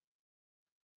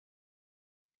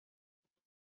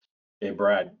 Hey,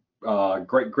 Brad,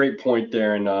 great point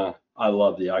there. And I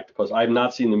love the octopus. I have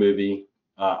not seen the movie.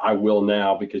 I will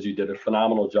now, because you did a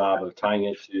phenomenal job of tying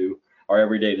it to our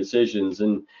everyday decisions.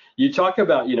 And you talk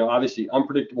about, obviously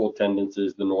unpredictable attendance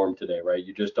is the norm today, right?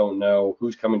 You just don't know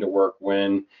who's coming to work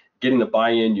when. Getting the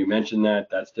buy-in, you mentioned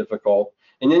that's difficult.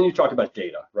 And then you talk about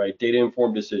data, right?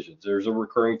 Data-informed decisions. There's a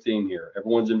recurring theme here.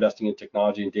 Everyone's investing in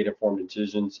technology and data-informed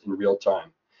decisions in real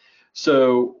time.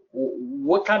 So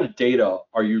what kind of data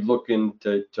are you looking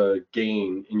to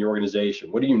gain in your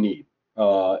organization? What do you need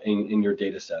in your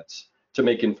data sets to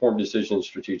make informed decisions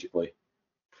strategically?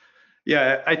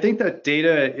 Yeah, I think that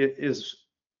data is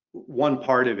one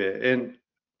part of it. And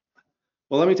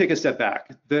well, let me take a step back.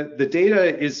 The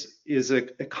data is a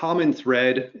common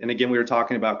thread. And again, we were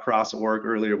talking about cross org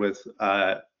earlier with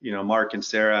Mark and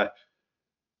Sarah.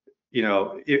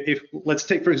 If let's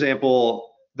take, for example,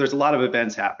 there's a lot of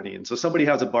events happening. And so somebody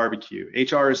has a barbecue.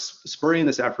 HR is spurring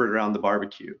this effort around the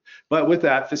barbecue. But with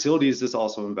that, facilities is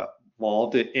also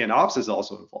involved and ops is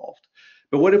also involved.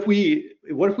 But what if we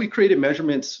created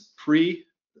measurements pre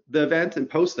the event and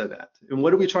post the event? And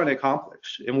what are we trying to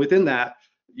accomplish? And within that,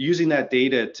 using that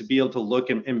data to be able to look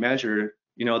and measure,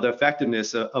 the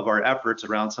effectiveness of our efforts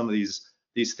around some of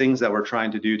these things that we're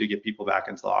trying to do to get people back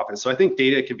into the office. So I think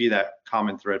data can be that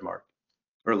common thread, Mark,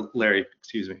 or Larry,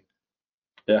 excuse me.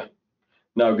 Yeah,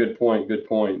 no, good point.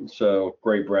 So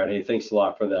great, Brad. Hey, thanks a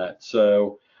lot for that.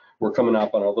 So we're coming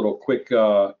up on a little quick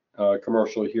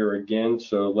commercial here again.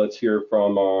 So let's hear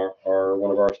from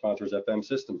one of our sponsors, FM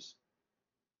Systems.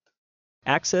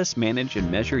 Access, manage,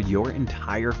 and measure your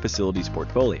entire facilities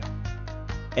portfolio.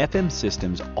 FM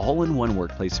Systems' all-in-one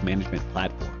workplace management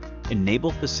platform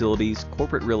enable facilities,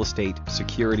 corporate real estate,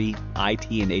 security, IT,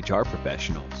 and HR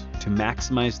professionals to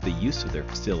maximize the use of their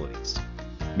facilities,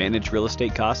 manage real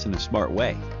estate costs in a smart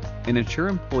way, and ensure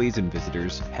employees and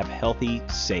visitors have healthy,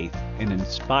 safe, and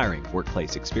inspiring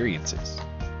workplace experiences.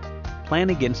 Plan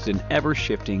against an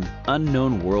ever-shifting,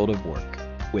 unknown world of work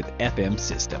with FM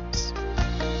Systems.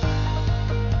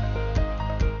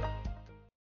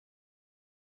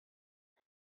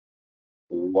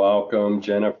 Welcome,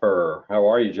 Jennifer. How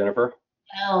are you, Jennifer?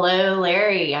 Hello,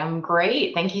 Larry. I'm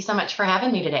great. Thank you so much for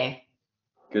having me today.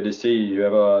 Good to see you. You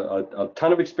have a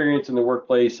ton of experience in the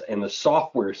workplace and the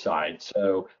software side.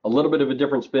 So a little bit of a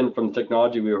different spin from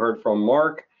technology. We heard from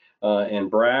Mark and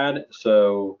Brad.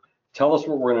 So tell us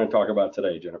what we're going to talk about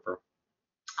today, Jennifer.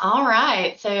 All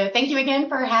right. So thank you again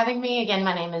for having me. Again,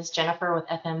 my name is Jennifer with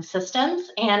FM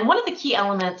Systems. And one of the key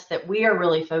elements that we are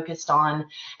really focused on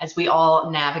as we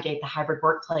all navigate the hybrid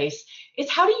workplace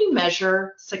is how do you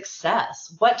measure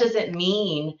success? What does it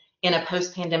mean in a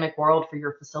post-pandemic world for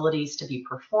your facilities to be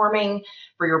performing,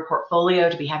 for your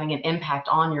portfolio to be having an impact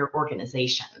on your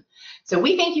organization? So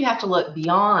we think you have to look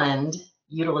beyond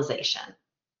utilization.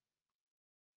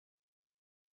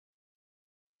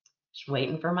 Just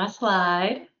waiting for my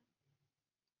slide.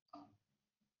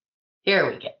 Here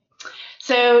we go.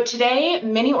 So today,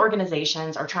 many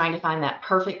organizations are trying to find that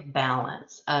perfect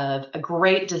balance of a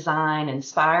great design,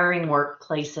 inspiring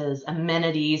workplaces,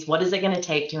 amenities. What is it going to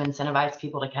take to incentivize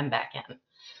people to come back in?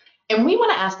 And we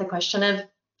want to ask the question of,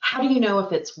 how do you know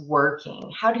if it's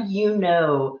working? How do you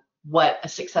know what a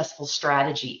successful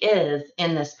strategy is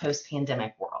in this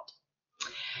post-pandemic world?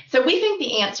 So we think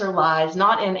the answer lies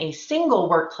not in a single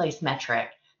workplace metric,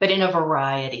 but in a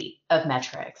variety of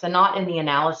metrics, and not in the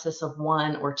analysis of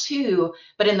one or two,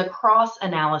 but in the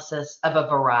cross-analysis of a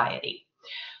variety.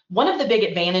 One of the big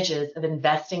advantages of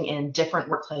investing in different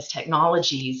workplace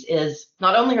technologies is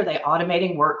not only are they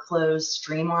automating workflows,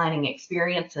 streamlining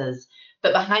experiences,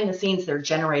 but behind the scenes, they're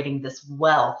generating this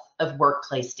wealth of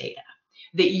workplace data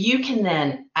that you can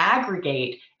then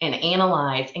aggregate and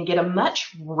analyze and get a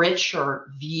much richer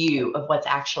view of what's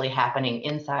actually happening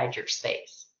inside your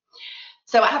space.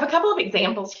 So I have a couple of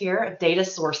examples here of data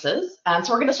sources.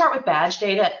 So we're going to start with badge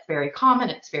data. It's very common.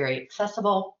 It's very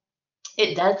accessible.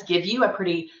 It does give you a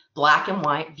pretty black and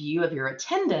white view of your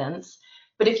attendance.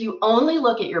 But if you only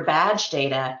look at your badge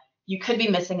data, you could be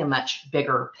missing a much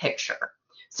bigger picture.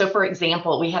 So for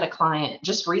example, we had a client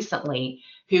just recently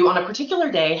who on a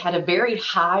particular day had a very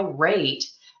high rate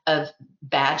of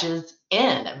badges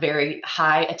in, a very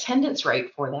high attendance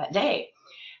rate for that day.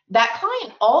 That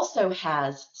client also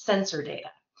has sensor data.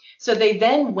 So they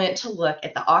then went to look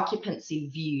at the occupancy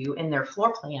view in their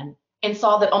floor plan and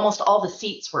saw that almost all the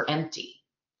seats were empty.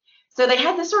 So they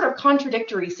had this sort of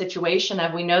contradictory situation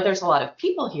of, we know there's a lot of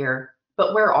people here,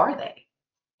 but where are they?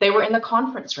 They were in the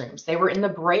conference rooms, they were in the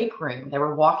break room, they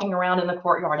were walking around in the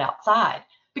courtyard outside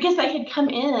because they had come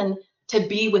in to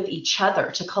be with each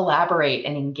other, to collaborate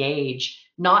and engage,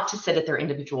 not to sit at their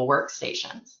individual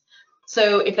workstations.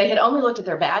 So if they had only looked at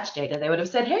their badge data, they would have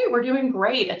said, hey, we're doing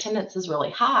great, attendance is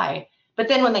really high. But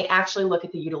then when they actually look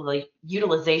at the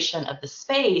utilization of the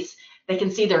space, they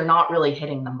can see they're not really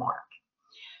hitting the mark.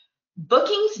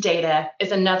 Bookings data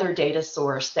is another data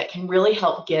source that can really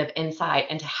help give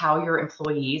insight into how your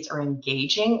employees are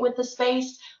engaging with the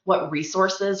space, what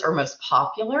resources are most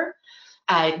popular.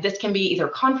 This can be either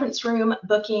conference room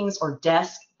bookings or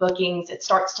desk bookings. It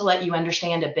starts to let you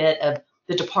understand a bit of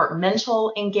the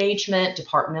departmental engagement,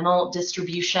 departmental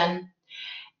distribution.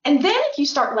 And then if you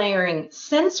start layering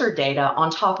sensor data on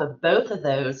top of both of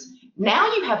those,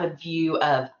 now you have a view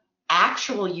of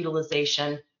actual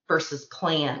utilization versus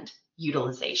planned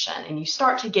utilization. And you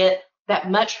start to get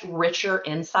that much richer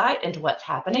insight into what's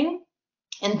happening.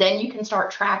 And then you can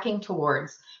start tracking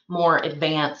towards more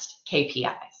advanced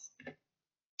KPIs.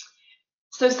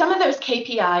 So some of those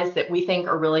KPIs that we think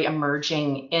are really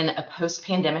emerging in a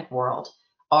post-pandemic world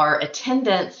are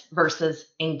attendance versus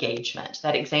engagement.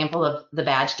 That example of the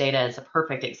badge data is a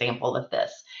perfect example of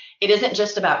this. It isn't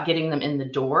just about getting them in the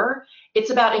door. It's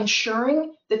about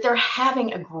ensuring that they're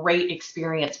having a great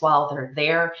experience while they're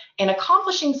there and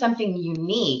accomplishing something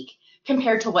unique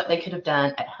compared to what they could have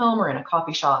done at home or in a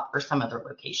coffee shop or some other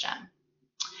location.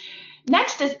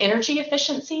 Next is energy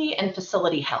efficiency and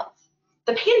facility health.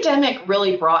 The pandemic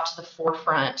really brought to the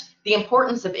forefront the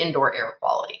importance of indoor air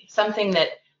quality, something that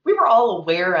we were all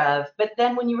aware of, but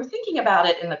then when you were thinking about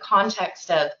it in the context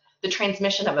of the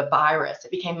transmission of a virus,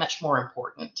 it became much more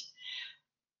important.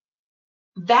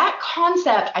 That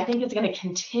concept, I think, is going to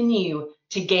continue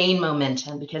to gain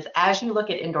momentum because as you look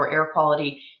at indoor air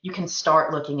quality, you can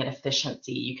start looking at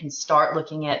efficiency. You can start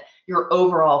looking at your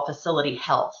overall facility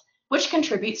health, which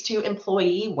contributes to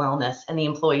employee wellness and the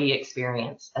employee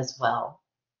experience as well.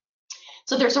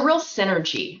 So there's a real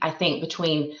synergy, I think,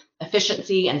 between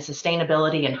efficiency and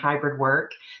sustainability and hybrid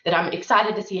work that I'm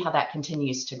excited to see how that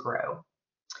continues to grow.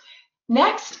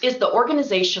 Next is the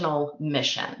organizational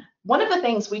mission. One of the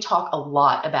things we talk a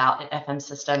lot about at FM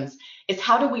Systems is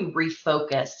how do we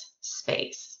refocus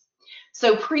space?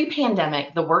 So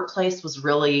pre-pandemic, the workplace was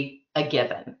really a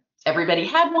given. Everybody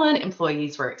had one,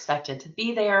 employees were expected to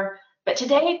be there, but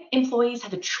today employees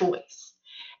have a choice.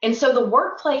 And so the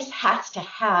workplace has to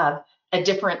have a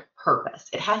different purpose.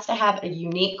 It has to have a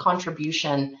unique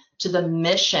contribution to the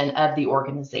mission of the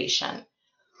organization.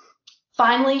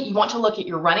 Finally, you want to look at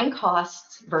your running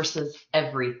costs versus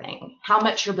everything. How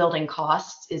much your building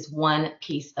costs is one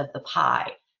piece of the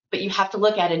pie, but you have to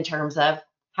look at it in terms of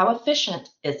how efficient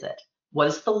is it? What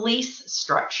is the lease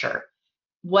structure?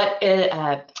 What's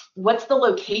the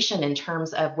location in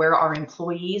terms of where our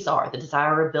employees are, the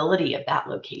desirability of that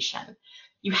location?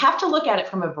 You have to look at it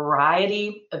from a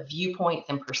variety of viewpoints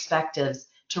and perspectives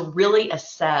to really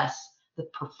assess the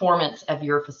performance of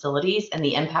your facilities and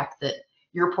the impact that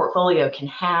your portfolio can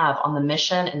have on the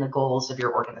mission and the goals of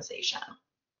your organization.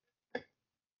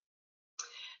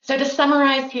 So to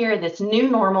summarize here, this new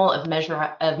normal of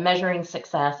measuring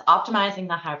success, optimizing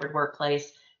the hybrid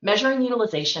workplace, measuring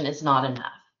utilization is not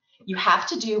enough. You have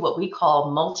to do what we call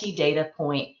multi-data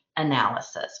point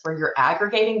analysis, where you're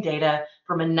aggregating data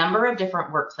from a number of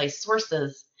different workplace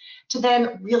sources to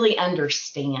then really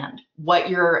understand what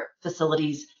your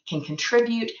facilities can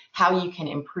contribute, how you can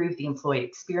improve the employee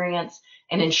experience,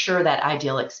 and ensure that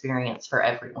ideal experience for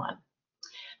everyone.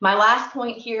 My last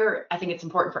point here, I think it's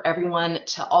important for everyone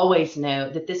to always know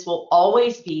that this will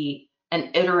always be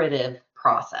an iterative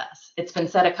process. It's been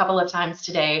said a couple of times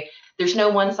today, there's no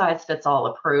one-size-fits-all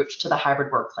approach to the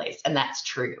hybrid workplace, and that's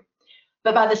true.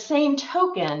 But by the same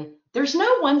token, there's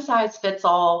no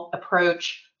one-size-fits-all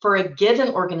approach for a given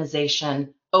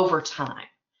organization over time,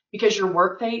 because your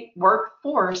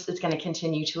workforce is going to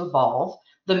continue to evolve,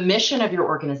 the mission of your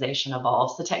organization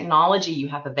evolves, the technology you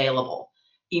have available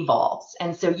evolves.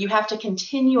 And so you have to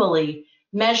continually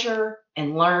measure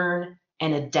and learn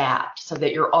and adapt so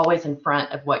that you're always in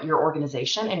front of what your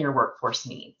organization and your workforce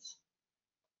needs.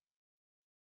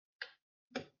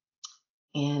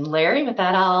 And Larry, with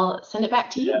that, I'll send it back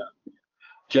to you. Yeah.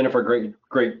 Jennifer,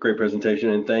 great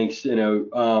presentation, and thanks.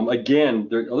 Again,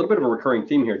 there's a little bit of a recurring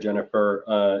theme here, Jennifer.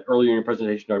 Earlier in your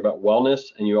presentation, you talked about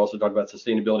wellness, and you also talked about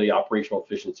sustainability, operational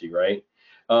efficiency, right?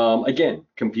 Again,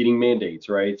 competing mandates,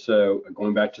 right? So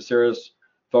going back to Sarah's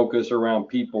focus around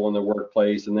people in the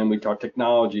workplace, and then we talked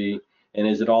technology, and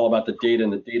is it all about the data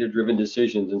and the data-driven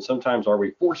decisions? And sometimes are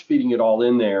we force-feeding it all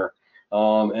in there?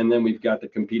 And then we've got the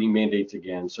competing mandates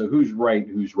again. So who's right,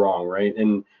 who's wrong, right?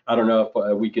 And I don't know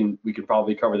if we can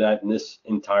probably cover that in this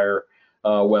entire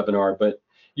webinar. But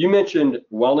you mentioned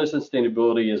wellness and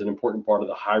sustainability is an important part of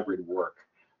the hybrid work.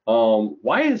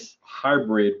 Why is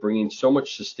hybrid bringing so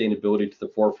much sustainability to the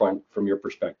forefront from your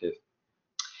perspective?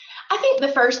 I think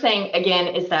the first thing, again,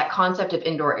 is that concept of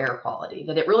indoor air quality,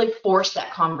 that it really forced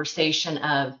that conversation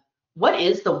of what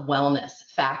is the wellness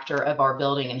factor of our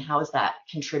building and how is that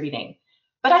contributing?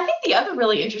 But I think the other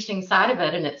really interesting side of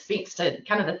it, and it speaks to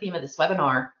kind of the theme of this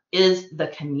webinar, is the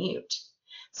commute.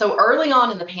 So early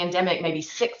on in the pandemic, maybe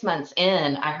 6 months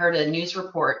in, I heard a news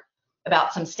report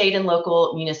about some state and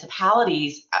local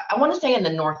municipalities, I want to say in the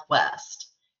Northwest,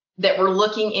 that were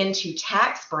looking into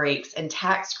tax breaks and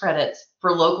tax credits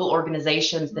for local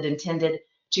organizations that intended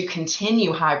to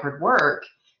continue hybrid work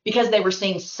because they were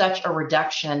seeing such a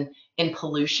reduction in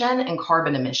pollution and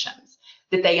carbon emissions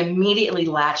that they immediately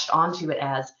latched onto it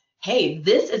as, hey,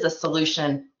 this is a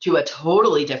solution to a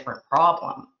totally different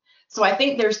problem. So I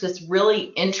think there's this really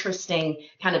interesting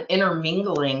kind of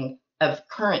intermingling of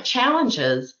current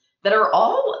challenges that are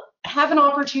all have an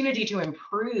opportunity to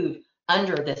improve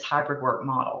under this hybrid work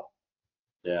model.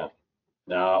 Yeah,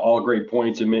 all great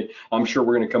points. And I'm sure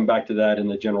we're going to come back to that in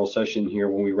the general session here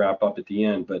when we wrap up at the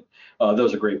end. But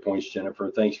those are great points,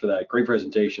 Jennifer. Thanks for that. Great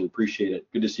presentation. Appreciate it.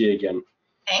 Good to see you again.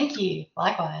 Thank you.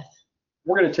 Likewise.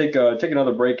 We're going to take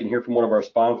another break and hear from one of our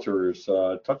sponsors,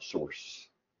 TouchSource.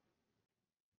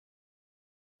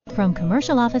 From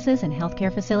commercial offices and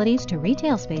healthcare facilities to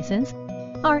retail spaces,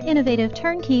 our innovative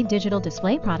turnkey digital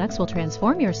display products will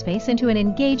transform your space into an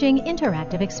engaging,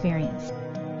 interactive experience.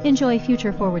 Enjoy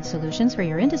future-forward solutions for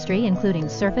your industry, including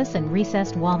surface and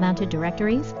recessed wall-mounted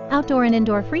directories, outdoor and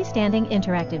indoor freestanding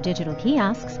interactive digital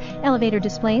kiosks, elevator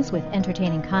displays with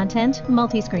entertaining content,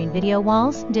 multi-screen video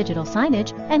walls, digital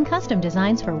signage, and custom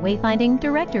designs for wayfinding,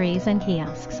 directories, and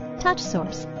kiosks.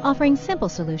 TouchSource, offering simple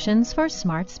solutions for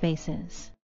smart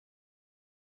spaces.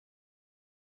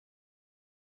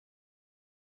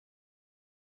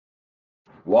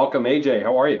 Welcome, AJ.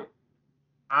 How are you?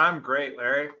 I'm great,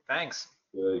 Larry. Thanks.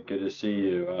 Good to see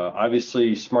you.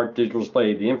 Obviously, smart digital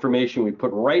display, the information we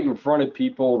put right in front of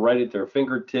people, right at their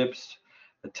fingertips.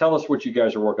 Tell us what you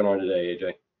guys are working on today,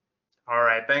 AJ. All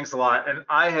right, thanks a lot. And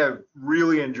I have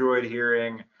really enjoyed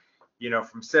hearing,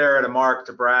 from Sarah to Mark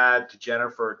to Brad to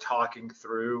Jennifer talking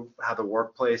through how the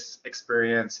workplace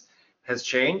experience has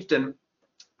changed. And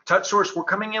TouchSource, we're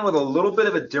coming in with a little bit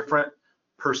of a different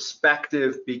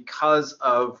perspective because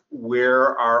of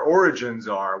where our origins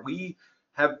are. We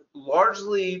have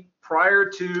largely, prior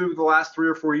to the last 3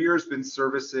 or 4 years, been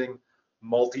servicing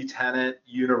multi-tenant,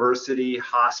 university,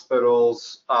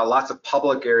 hospitals, lots of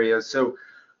public areas. So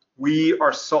we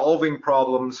are solving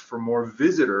problems for more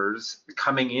visitors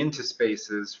coming into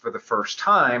spaces for the first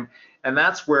time. And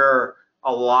that's where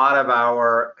a lot of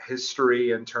our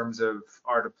history in terms of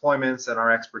our deployments and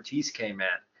our expertise came in.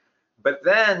 But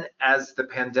then as the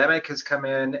pandemic has come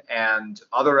in and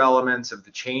other elements of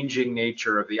the changing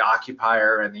nature of the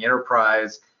occupier and the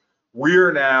enterprise,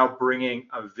 we're now bringing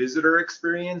a visitor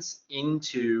experience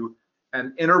into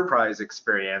an enterprise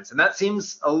experience. And that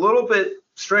seems a little bit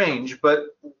strange,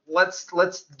 but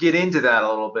let's get into that a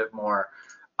little bit more.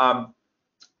 The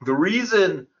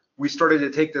reason we started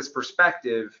to take this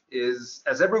perspective is,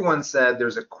 as everyone said,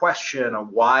 there's a question of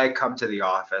why come to the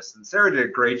office. And Sarah did a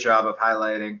great job of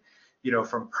highlighting,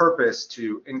 from purpose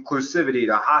to inclusivity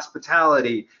to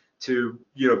hospitality to,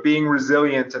 being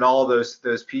resilient and all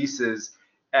those pieces.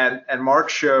 And Mark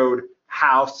showed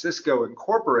how Cisco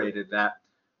incorporated that.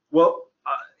 Well,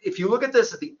 if you look at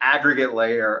this at the aggregate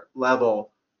layer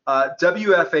level,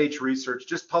 WFH Research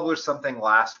just published something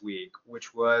last week,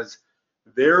 which was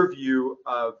their view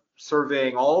of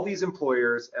surveying all these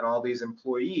employers and all these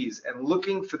employees and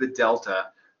looking for the delta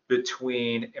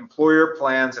between employer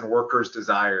plans and workers'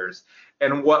 desires.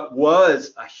 And what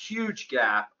was a huge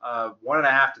gap of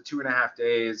 1.5 to 2.5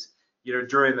 days,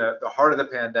 during the heart of the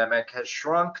pandemic has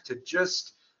shrunk to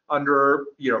just under,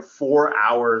 4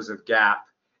 hours of gap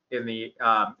in the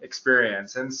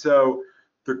experience. And so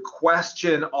the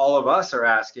question all of us are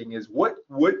asking is what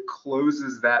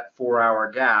closes that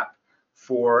 4-hour gap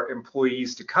for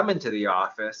employees to come into the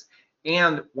office?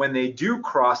 And when they do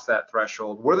cross that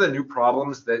threshold, what are the new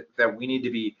problems that we need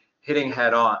to be hitting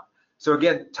head on? So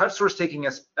again, TouchSource taking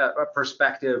a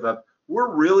perspective of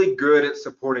we're really good at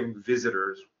supporting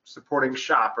visitors, supporting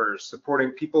shoppers, supporting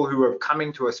people who are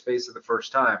coming to a space for the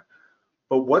first time.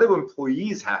 But what do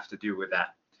employees have to do with that?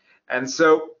 And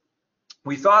so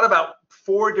we thought about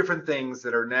 4 different things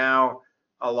that are now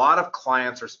a lot of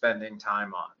clients are spending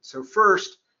time on. So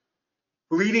first,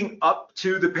 leading up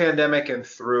to the pandemic and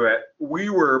through it, we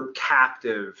were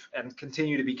captive and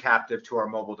continue to be captive to our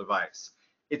mobile device.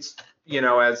 It's,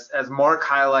 as Mark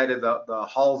highlighted, the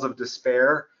halls of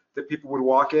despair that people would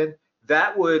walk in,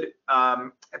 that would,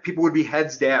 people would be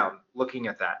heads down looking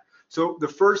at that. So the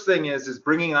first thing is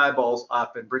bringing eyeballs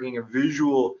up and bringing a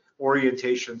visual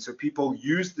orientation so people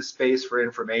use the space for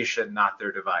information, not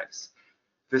their device.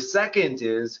 The second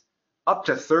is up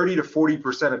to 30 to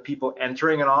 40% of people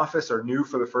entering an office are new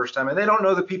for the first time and they don't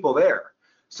know the people there.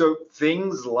 So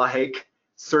things like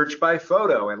search by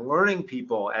photo and learning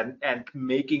people and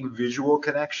making visual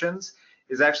connections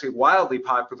is actually wildly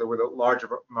popular with a large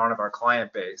amount of our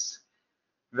client base.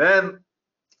 Then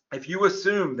if you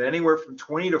assume that anywhere from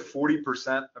 20 to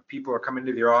 40% of people are coming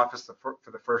to your office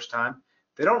for the first time,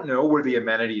 they don't know where the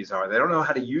amenities are. They don't know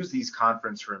how to use these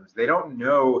conference rooms. They don't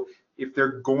know if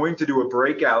they're going to do a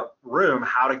breakout room,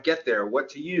 how to get there, what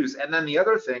to use. And then the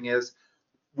other thing is,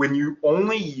 when you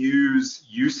only use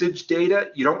usage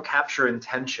data, you don't capture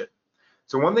intention.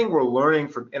 So one thing we're learning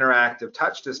from interactive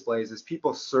touch displays is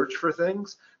people search for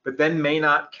things, but then may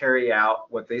not carry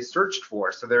out what they searched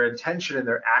for. So their intention and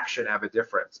their action have a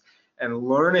difference. And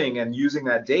learning and using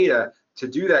that data to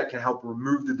do that can help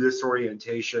remove the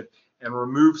disorientation and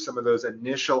remove some of those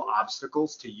initial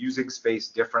obstacles to using space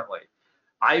differently.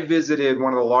 I visited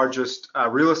one of the largest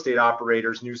real estate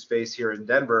operators, new space here in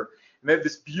Denver, and they have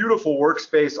this beautiful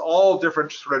workspace, all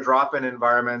different sort of drop-in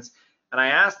environments. And I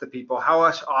asked the people, how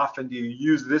much often do you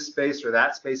use this space or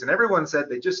that space? And everyone said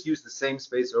they just use the same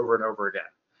space over and over again.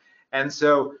 And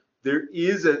so there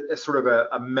is a sort of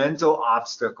a mental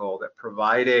obstacle that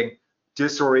providing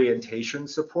disorientation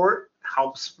support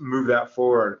helps move that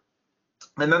forward.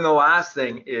 And then the last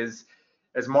thing is,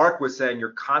 as Mark was saying,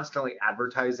 you're constantly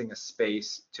advertising a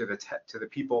space to the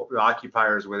people, the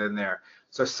occupiers within there.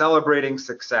 So celebrating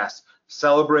success,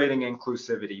 celebrating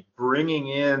inclusivity, bringing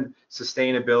in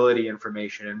sustainability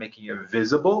information and making it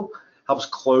visible helps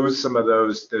close some of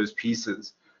those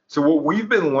pieces. So what we've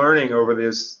been learning over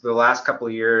the last couple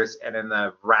of years and in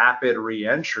the rapid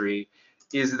re-entry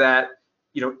is that,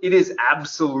 you know, it is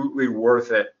absolutely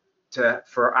worth it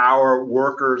for our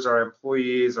workers, our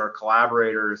employees, our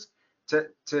collaborators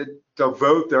to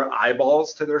devote their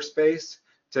eyeballs to their space,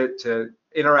 to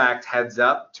interact heads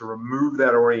up, to remove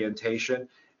that orientation,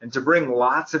 and to bring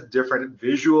lots of different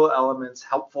visual elements,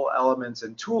 helpful elements,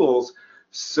 and tools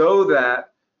so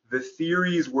that the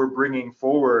theories we're bringing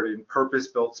forward in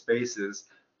purpose-built spaces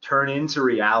turn into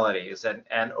realities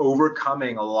and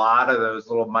overcoming a lot of those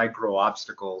little micro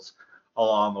obstacles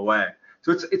along the way.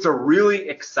 So it's a really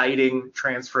exciting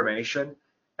transformation.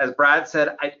 As Brad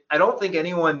said, I don't think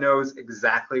anyone knows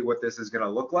exactly what this is going to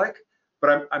look like,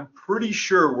 but I'm pretty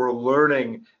sure we're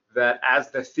learning that as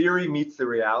the theory meets the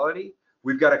reality,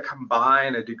 we've got to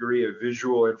combine a degree of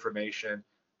visual information,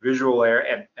 visual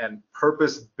air, and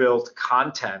purpose-built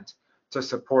content to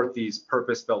support these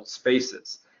purpose-built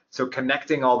spaces. So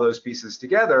connecting all those pieces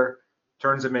together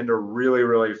turns them into really,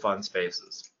 really fun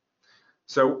spaces.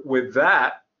 So with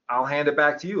that, I'll hand it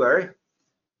back to you, Larry.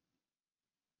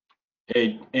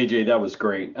 Hey, AJ, that was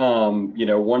great. You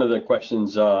know, one of the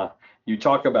questions you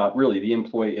talk about really the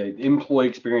employee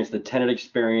experience, the tenant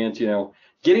experience, you know,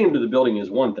 getting them to the building is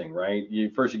one thing, right? You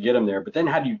get them there, but then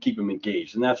how do you keep them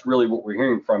engaged? And that's really what we're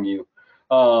hearing from you.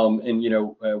 And, you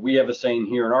know, we have a saying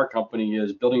here in our company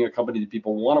is building a company that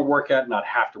people want to work at, not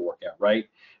have to work at, right?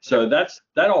 So that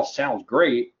all sounds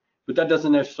great, but that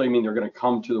doesn't necessarily mean they're going to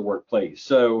come to the workplace.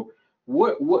 So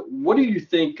what do you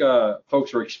think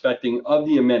folks are expecting of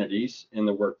the amenities in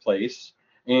the workplace?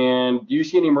 And do you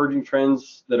see any emerging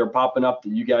trends that are popping up that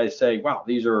you guys say, wow,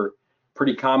 these are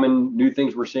pretty common new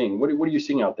things we're seeing? What are you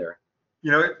seeing out there?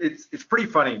 You know, it's pretty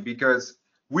funny because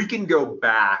we can go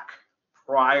back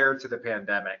prior to the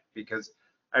pandemic because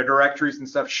our directories and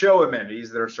stuff show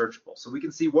amenities that are searchable. So we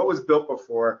can see what was built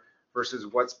before versus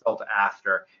what's built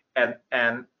after.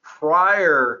 And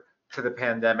prior to the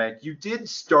pandemic, you did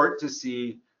start to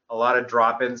see a lot of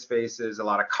drop-in spaces, a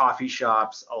lot of coffee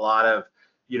shops, a lot of,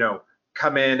 you know,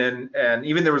 come in and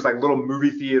even there was like little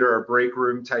movie theater or break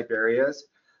room type areas.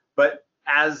 But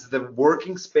as the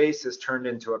working space has turned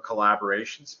into a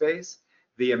collaboration space,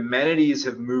 the amenities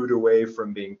have moved away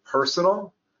from being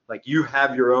personal, like you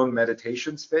have your own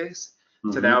meditation space,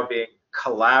 to now being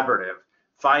collaborative.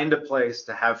 Find a place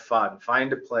to have fun,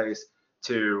 find a place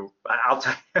to, I'll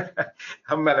tell you,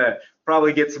 I'm gonna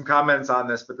probably get some comments on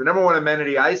this, but the number one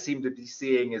amenity I seem to be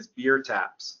seeing is beer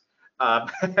taps,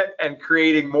 and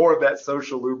creating more of that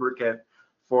social lubricant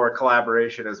for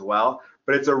collaboration as well.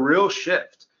 But it's a real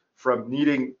shift from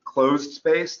needing closed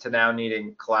space to now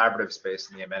needing collaborative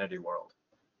space in the amenity world.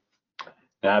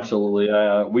 Absolutely.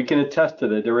 We can attest to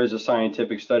that. There is a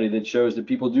scientific study that shows that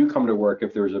people do come to work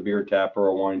if there's a beer tap or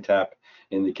a wine tap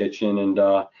in the kitchen. And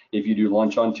if you do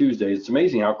lunch on Tuesdays, it's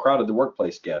amazing how crowded the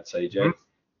workplace gets, AJ.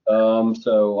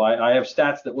 So I have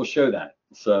stats that will show that.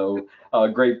 So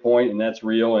great point, and that's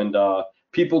real. And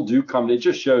people do come, it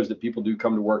just shows that people do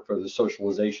come to work for the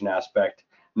socialization aspect,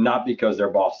 not because their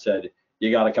boss said, you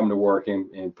got to come to work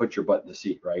and put your butt in the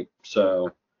seat, right?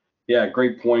 So Yeah,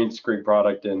 great points, great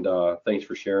product, and thanks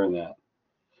for sharing that.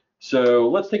 So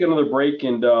let's take another break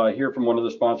and hear from one of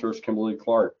the sponsors,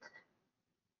 Kimberly-Clark.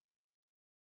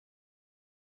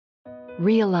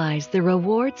 Realize the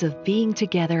rewards of being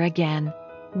together again.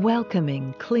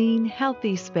 Welcoming, clean,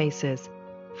 healthy spaces.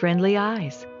 Friendly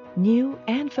eyes, new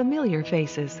and familiar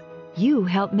faces. You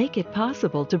help make it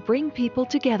possible to bring people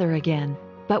together again.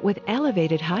 But with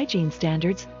elevated hygiene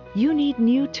standards, you need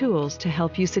new tools to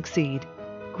help you succeed.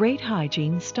 Great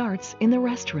hygiene starts in the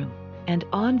restroom, and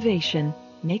Onvation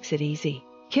makes it easy.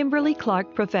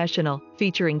 Kimberly-Clark Professional,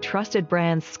 featuring trusted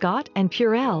brands Scott and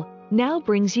Purell, now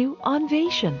brings you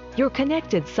Onvation, your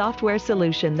connected software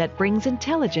solution that brings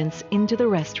intelligence into the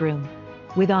restroom.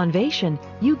 With Onvation,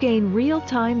 you gain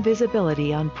real-time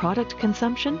visibility on product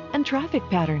consumption and traffic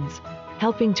patterns,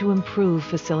 helping to improve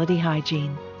facility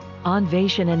hygiene.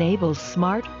 Onvation enables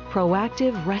smart,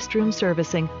 proactive restroom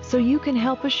servicing so you can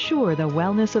help assure the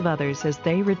wellness of others as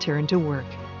they return to work.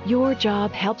 Your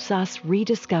job helps us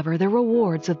rediscover the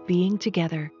rewards of being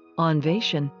together.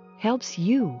 Onvation helps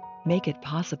you make it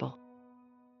possible.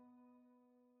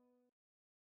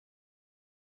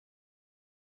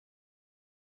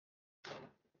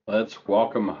 Let's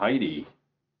welcome Heidi.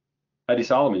 Heidi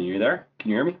Solomon, you there? Can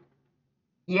you hear me?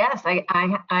 Yes, I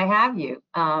have you.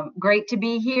 Great to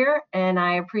be here, and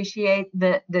I appreciate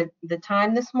the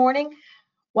time this morning.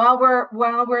 While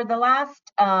we're the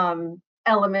last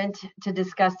element to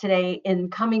discuss today in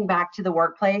coming back to the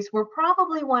workplace, we're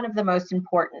probably one of the most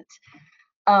important.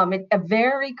 A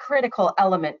very critical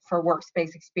element for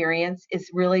workspace experience is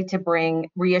really to bring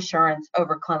reassurance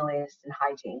over cleanliness and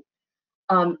hygiene.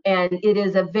 And it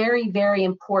is a very, very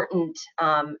important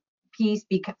piece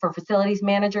for facilities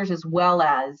managers as well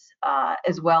as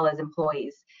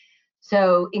employees.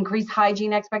 So increased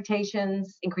hygiene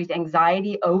expectations, increased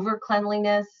anxiety over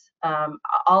cleanliness.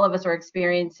 All of us are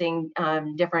experiencing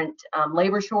different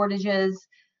labor shortages,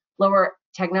 lower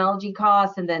technology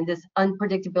costs, and then this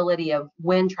unpredictability of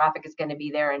when traffic is going to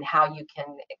be there and how you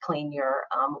can clean your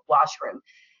washroom.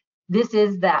 This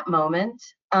is that moment.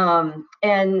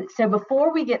 And so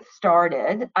before we get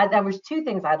started, there was two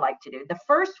things I'd like to do. The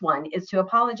first one is to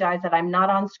apologize that I'm not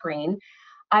on screen.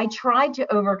 I tried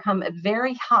to overcome a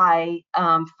very high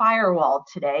firewall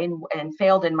today and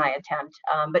failed in my attempt,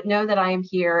 but know that I am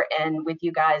here and with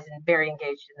you guys and very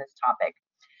engaged in this topic.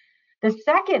 The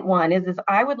second one is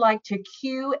I would like to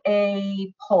cue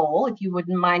a poll, if you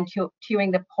wouldn't mind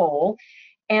cueing the poll.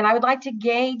 And I would like to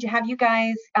have you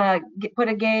guys put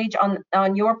a gauge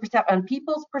on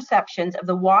people's perceptions of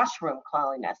the washroom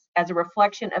cleanliness as a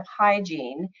reflection of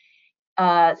hygiene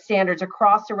standards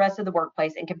across the rest of the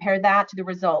workplace, and compare that to the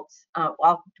results.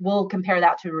 We'll compare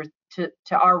that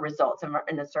to our results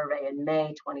in the survey in May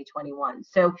 2021.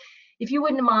 So if you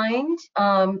wouldn't mind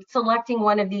selecting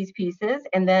one of these pieces,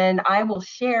 and then I will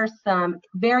share some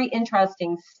very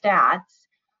interesting stats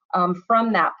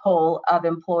from that poll of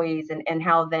employees and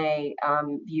how they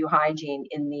view hygiene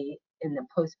in the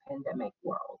post-pandemic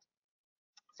world.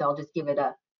 So I'll just give it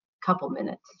a couple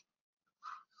minutes.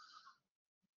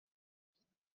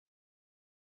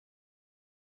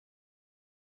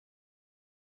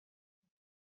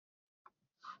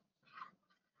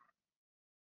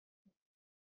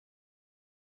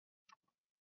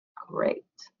 Great.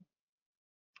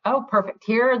 Oh, perfect.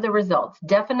 Here are the results.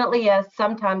 Definitely yes,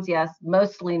 sometimes yes,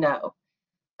 mostly no.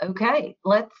 Okay,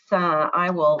 I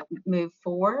will move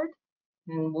forward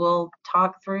and we'll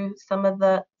talk through some of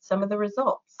the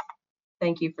results.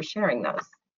 Thank you for sharing those.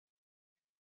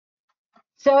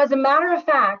 So as a matter of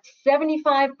fact,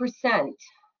 75%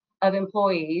 of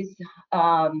employees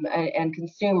and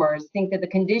consumers think that the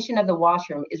condition of the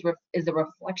washroom is a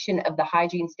reflection of the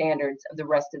hygiene standards of the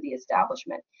rest of the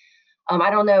establishment. I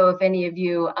don't know if any of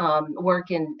you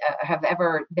have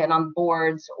ever been on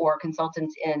boards or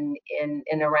consultants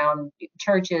in around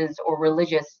churches or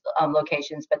religious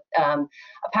locations, but a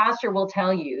pastor will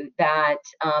tell you that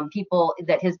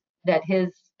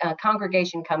his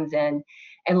congregation comes in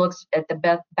and looks at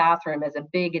the bathroom as a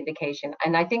big indication,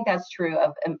 and I think that's true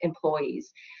of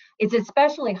employees. It's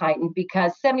especially heightened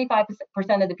because 75%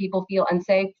 of the people feel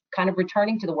unsafe kind of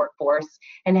returning to the workforce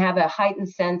and have a heightened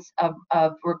sense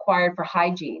of required for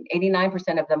hygiene.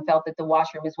 89% of them felt that the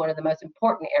washroom is one of the most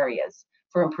important areas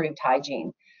for improved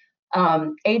hygiene.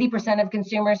 80% of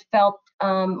consumers felt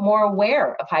more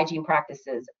aware of hygiene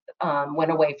practices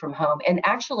when away from home, and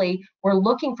actually we're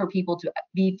looking for people to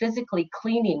be physically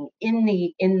cleaning in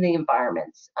the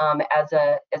environments as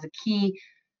a key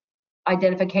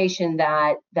identification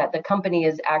that the company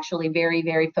is actually very,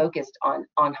 very focused on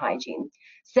hygiene.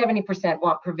 70%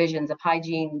 want provisions of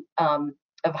hygiene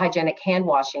hygienic hand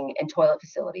washing and toilet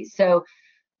facilities. So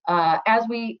as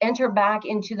we enter back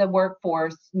into the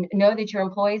workforce, know that your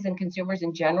employees and consumers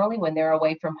in generally, when they're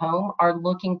away from home, are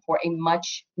looking for a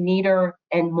much neater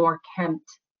and more kempt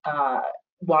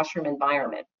washroom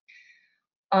environment.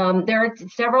 There are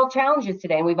several challenges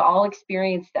today, and we've all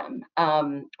experienced them,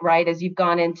 right? As you've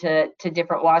gone into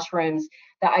different washrooms,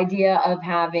 the idea of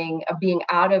being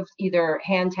out of either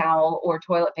hand towel or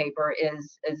toilet paper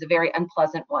is a very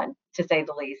unpleasant one, to say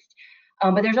the least.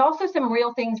 But there's also some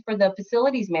real things for the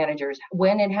facilities managers,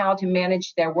 when and how to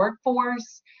manage their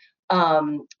workforce.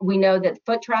 We know that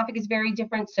foot traffic is very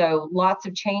different, so lots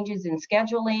of changes in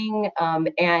scheduling,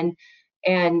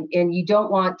 and you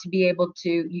don't want to be able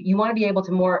to, you want to be able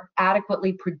to more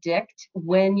adequately predict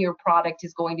when your product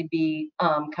is going to be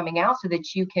coming out, so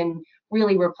that you can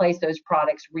really replace those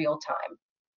products real time.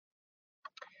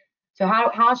 So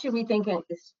how should we think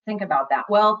about that?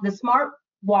 Well, the smart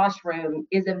washroom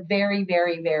is a very,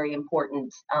 very, very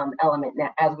important element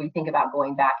as we think about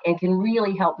going back, and can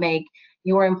really help make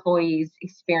your employees'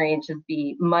 experiences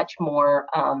be much more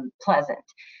pleasant.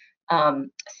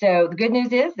 So the good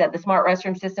news is that the smart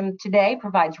restroom system today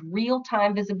provides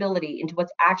real-time visibility into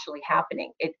what's actually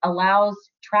happening. It allows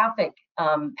traffic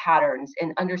patterns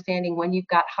and understanding when you've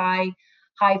got high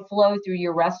flow through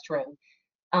your restroom.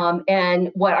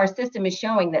 And what our system is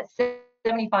showing, that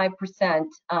 75%,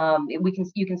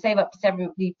 you can save up to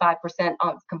 75%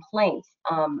 of complaints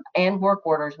and work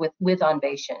orders with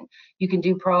Onvation. You can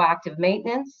do proactive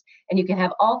maintenance, and you can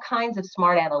have all kinds of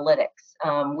smart analytics.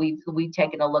 We've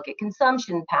taken a look at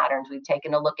consumption patterns. We've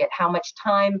taken a look at how much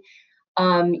time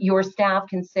your staff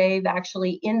can save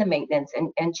actually in the maintenance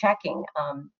and checking.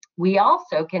 We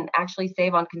also can actually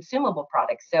save on consumable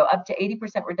products. So up to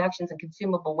 80% reductions in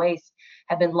consumable waste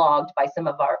have been logged by some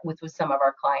of our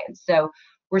clients. So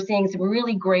we're seeing some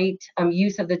really great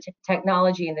use of the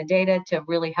technology and the data to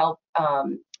really help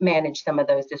manage some of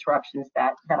those disruptions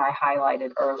that I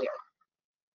highlighted earlier.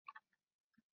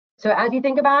 So as you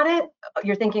think about it,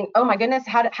 you're thinking, oh my goodness,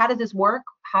 how does this work?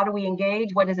 How do we engage?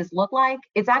 What does this look like?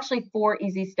 It's actually 4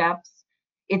 easy steps.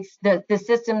 It's the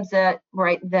systems that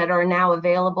are now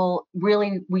available.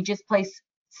 Really, we just place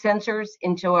sensors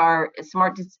into our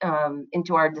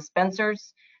into our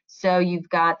dispensers. So you've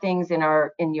got things in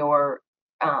your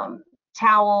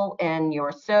towel and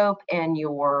your soap and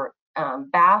your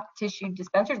bath tissue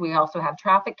dispensers. We also have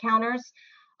traffic counters,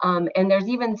 and there's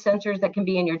even sensors that can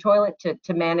be in your toilet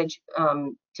to manage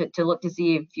to look to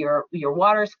see if your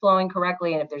water is flowing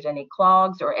correctly and if there's any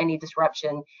clogs or any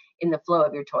disruption in the flow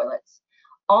of your toilets.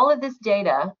 All of this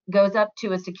data goes up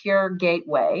to a secure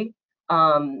gateway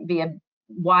via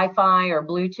Wi-Fi or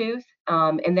Bluetooth,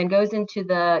 and then goes into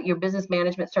your business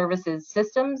management services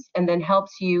systems, and then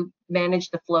helps you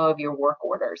manage the flow of your work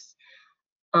orders.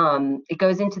 It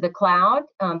goes into the cloud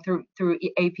through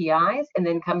APIs, and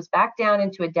then comes back down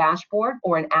into a dashboard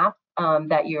or an app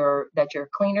that your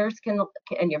cleaners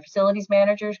and your facilities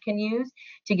managers can use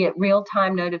to get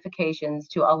real-time notifications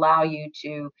to allow you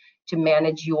to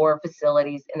manage your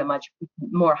facilities in a much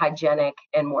more hygienic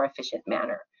and more efficient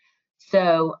manner.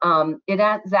 So it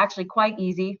is actually quite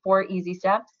easy, 4 easy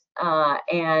steps,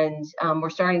 and we're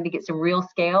starting to get some real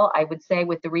scale. I would say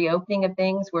with the reopening of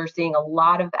things, we're seeing a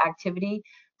lot of activity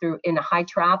in high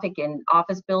traffic and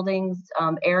office buildings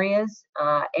areas,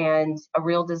 and a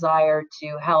real desire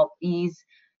to help ease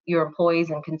your employees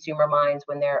and consumer minds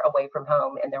when they're away from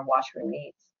home and their washroom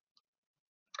needs.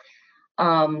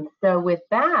 So with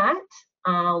that,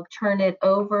 I'll turn it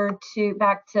over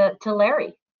back to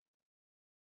Larry.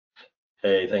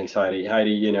 Hey, thanks, Heidi.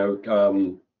 Heidi,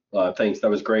 thanks. That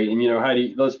was great. And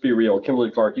Heidi, let's be real.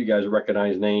 Kimberly-Clark, you guys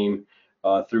recognize name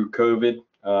through COVID.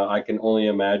 I can only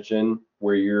imagine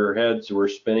where your heads were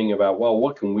spinning about, well,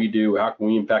 what can we do? How can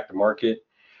we impact the market?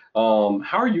 How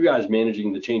are you guys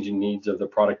managing the changing needs of the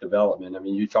product development? I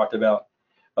mean, you talked about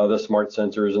the smart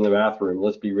sensors in the bathroom.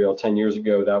 Let's be real, 10 years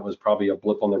ago, that was probably a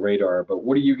blip on the radar, but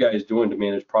what are you guys doing to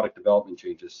manage product development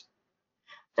changes?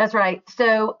 That's right.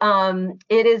 So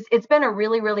it's been a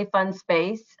really, really fun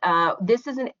space.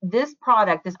 This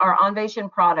product, our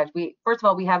Onvation product, first of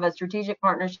all, we have a strategic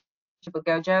partnership with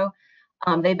Gojo.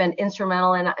 They've been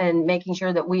instrumental in making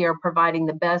sure that we are providing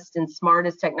the best and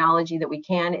smartest technology that we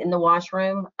can in the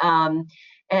washroom.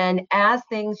 And as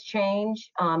things change,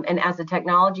 and as the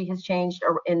technology has changed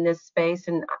in this space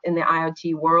and in the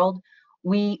IoT world,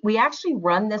 we actually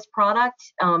run this product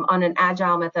on an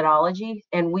agile methodology,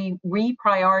 and we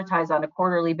reprioritize on a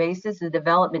quarterly basis the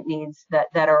development needs that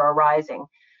are arising.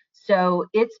 So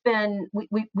it's been,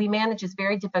 we manage this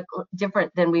very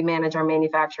different than we manage our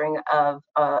manufacturing of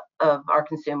our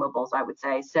consumables, I would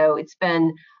say. So it's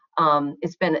been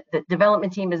The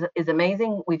development team is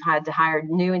amazing. We've had to hire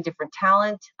new and different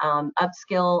talent,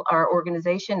 upskill our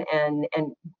organization, and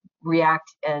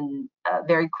react and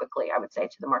very quickly, I would say,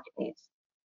 to the market needs.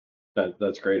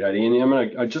 That's great, Heidi. And I'm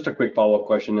gonna just a quick follow-up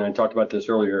question. And I talked about this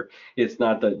earlier. It's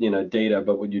not the data,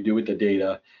 but what you do with the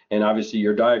data. And obviously,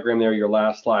 your diagram there, your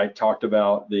last slide talked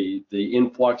about the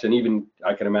influx, and even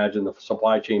I can imagine the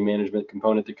supply chain management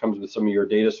component that comes with some of your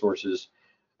data sources.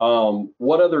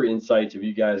 What other insights have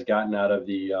you guys gotten out of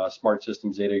the smart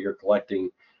systems data you're collecting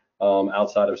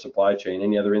outside of supply chain?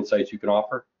 Any other insights you can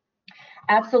offer?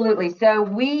 Absolutely. So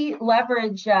we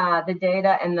leverage the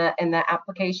data and the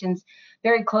applications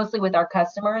very closely with our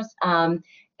customers.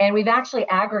 And we've actually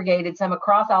aggregated some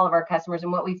across all of our customers.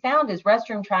 And what we found is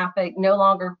restroom traffic no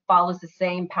longer follows the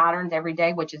same patterns every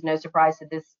day, which is no surprise to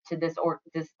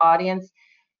this audience.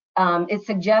 It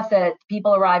suggests that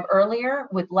people arrive earlier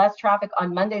with less traffic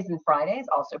on Mondays and Fridays,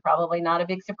 also probably not a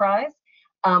big surprise.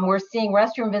 We're seeing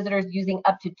restroom visitors using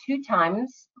up to 2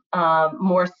 times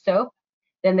more soap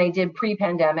than they did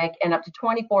pre-pandemic, and up to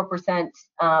 24%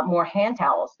 more hand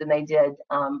towels than they did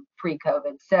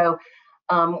pre-COVID. So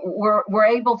we're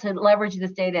able to leverage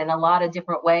this data in a lot of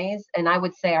different ways, and I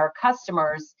would say our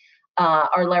customers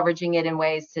are leveraging it in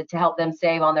ways to help them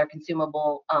save on their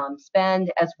consumable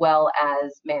spend, as well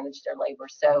as manage their labor,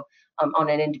 so on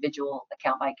an individual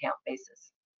account-by-account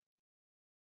basis.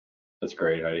 That's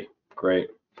great, Heidi. Great.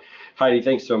 Heidi,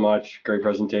 thanks so much. Great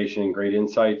presentation, great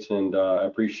insights, and I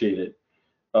appreciate it.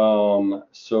 So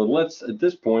at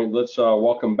this point, let's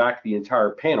welcome back the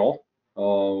entire panel.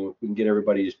 We can get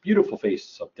everybody's beautiful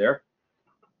faces up there.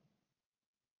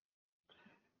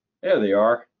 There they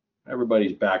are.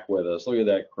 Everybody's back with us. Look at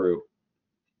that crew.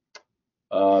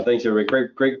 Thanks, everybody.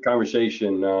 Great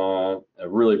conversation. I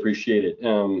really appreciate it.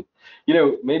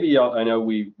 Maybe I know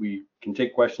we can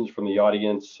take questions from the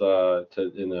audience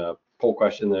in the poll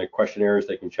question, the questionnaires.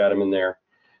 They can chat them in there.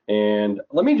 And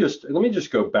let me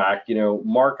just go back.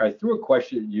 Mark, I threw a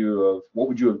question at you of what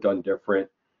would you have done different.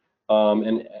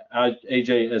 And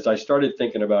AJ, as I started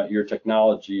thinking about your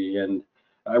technology, and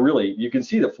you can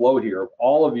see the flow here of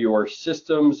all of your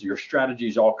systems, your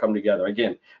strategies all come together.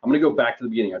 Again, I'm going to go back to the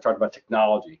beginning. I talked about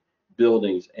technology,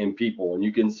 buildings, and people, and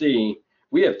you can see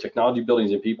we have technology,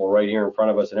 buildings, and people right here in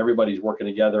front of us, and everybody's working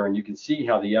together. And you can see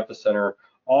how the epicenter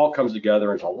all comes together.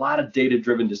 There's a lot of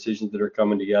data-driven decisions that are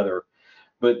coming together.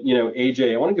 But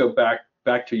AJ, I want to go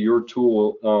back to your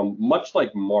tool. Much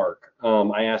like Mark,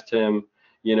 I asked him,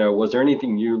 was there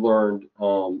anything you learned?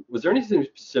 Was there anything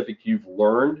specific you've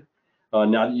learned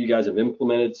now that you guys have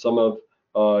implemented some of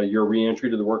your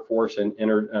reentry to the workforce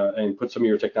and put some of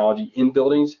your technology in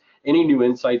buildings? Any new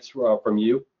insights from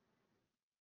you?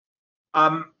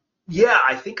 Yeah,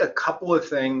 I think a couple of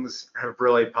things have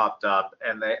really popped up,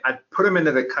 and I put them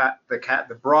into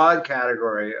the broad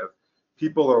category of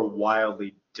people are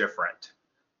wildly different.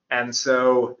 And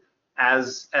so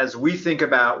as we think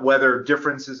about whether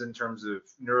differences in terms of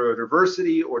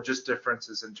neurodiversity or just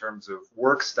differences in terms of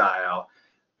work style,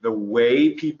 the way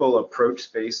people approach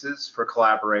spaces for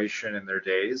collaboration in their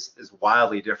days is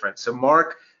wildly different. So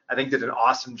Mark, I think, did an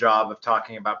awesome job of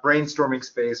talking about brainstorming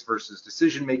space versus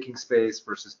decision-making space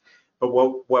but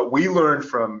what we learned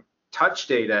from touch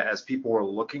data as people were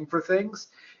looking for things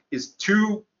is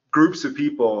 2 groups of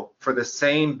people for the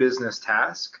same business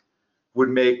task would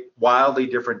make wildly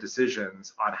different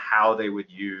decisions on how they would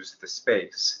use the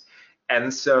space.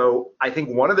 And so I think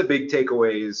one of the big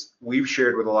takeaways we've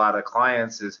shared with a lot of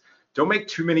clients is don't make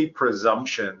too many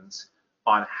presumptions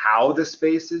on how the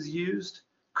space is used.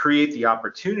 Create the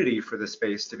opportunity for the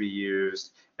space to be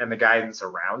used and the guidance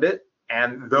around it.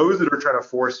 And those that are trying to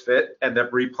force fit end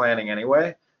up replanning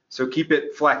anyway. So keep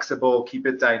it flexible, keep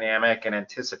it dynamic, and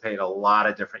anticipate a lot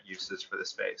of different uses for the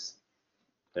space.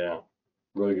 Yeah,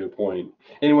 really good point.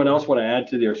 Anyone else want to add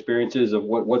to their experiences of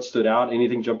what stood out?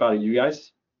 Anything jump out at you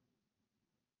guys?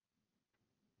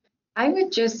 I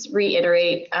would just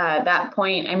reiterate that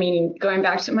point. I mean, going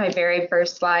back to my very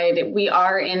first slide, we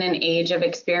are in an age of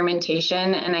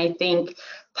experimentation, and I think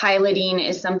piloting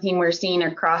is something we're seeing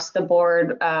across the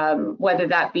board, whether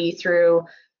that be through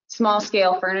small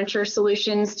scale furniture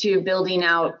solutions to building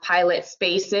out pilot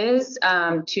spaces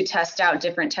to test out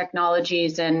different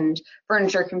technologies and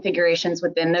furniture configurations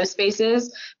within those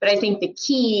spaces. But I think the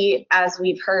key, as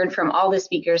we've heard from all the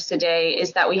speakers today,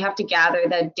 is that we have to gather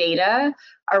the data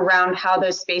around how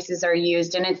those spaces are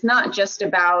used. And it's not just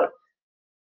about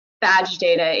badge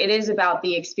data, it is about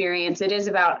the experience, it is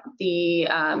about the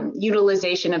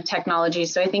utilization of technology.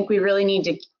 So I think we really need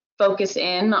to focus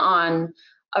in on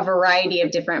a variety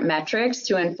of different metrics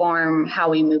to inform how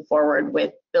we move forward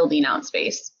with building out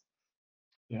space.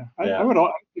 Yeah, I would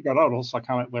also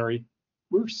comment, Larry.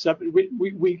 We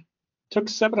took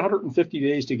 750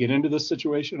 days to get into this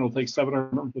situation. It'll take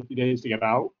 750 days to get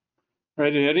out.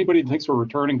 Right? And anybody that thinks we're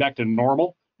returning back to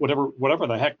normal, whatever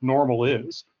the heck normal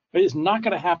is, it is not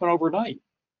going to happen overnight.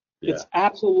 Yeah. It's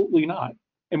absolutely not.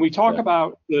 And we talk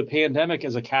about the pandemic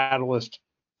as a catalyst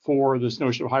for this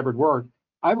notion of hybrid work.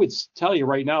 I would tell you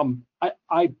right now,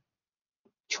 I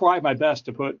try my best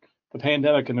to put the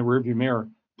pandemic in the rearview mirror.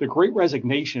 The Great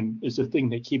Resignation is the thing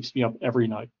that keeps me up every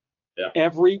night. Yeah.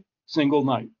 Every single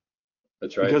night.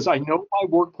 That's right. Because I know my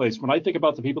workplace, when I think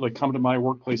about the people that come to my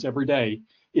workplace every day,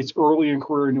 it's early in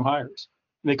career new hires.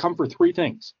 And they come for three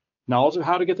things: knowledge of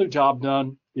how to get their job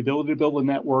done, the ability to build a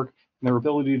network, and their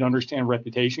ability to understand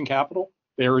reputation capital,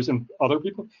 theirs and other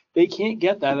people. They can't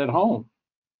get that at home.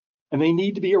 And they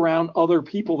need to be around other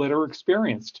people that are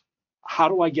experienced. How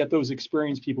do I get those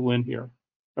experienced people in here?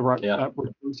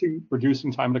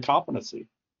 Reducing time to competency.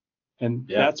 And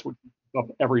that's what keeps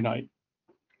up every night.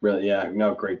 Really, yeah,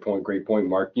 no, great point,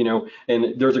 Mark. You know,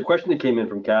 and there's a question that came in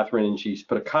from Catherine, and she's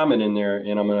put a comment in there,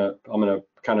 and I'm gonna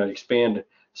kind of expand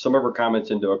some of her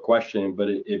comments into a question, but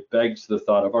it begs the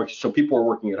thought of, okay, so people are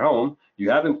working at home,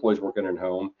 you have employees working at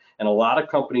home, and a lot of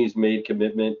companies made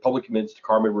public commitments to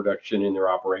carbon reduction in their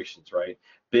operations, right?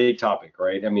 Big topic,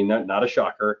 right? I mean, not a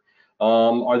shocker.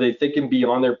 Are they thinking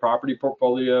beyond their property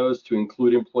portfolios to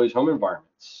include employees' home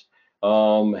environments?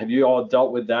 Have you all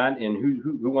dealt with that? And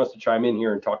who wants to chime in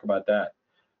here and talk about that?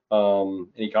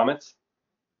 Any comments?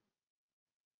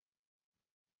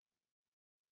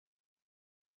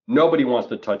 Nobody wants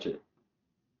to touch it.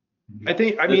 I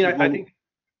think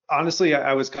honestly,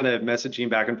 I was kind of messaging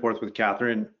back and forth with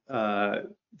Catherine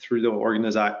through the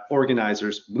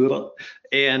organizers,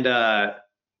 and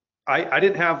I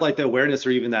didn't have like the awareness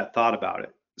or even that thought about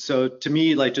it. So to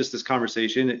me, like just this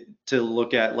conversation to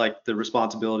look at like the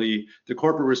responsibility, the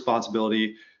corporate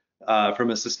responsibility from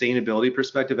a sustainability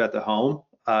perspective at the home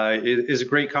is a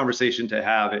great conversation to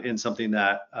have, and something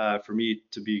that for me,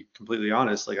 to be completely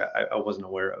honest, like I wasn't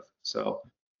aware of. So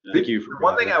thank you for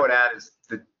one thing I would add is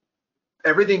that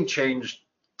everything changed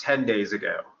 10 days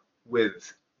ago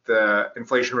with the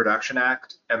Inflation Reduction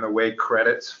Act and the way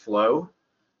credits flow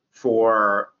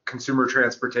for consumer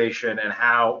transportation and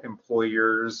how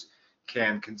employers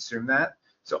can consume that.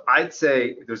 So I'd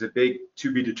say there's a big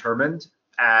to be determined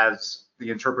as the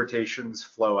interpretations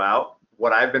flow out.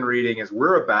 What I've been reading is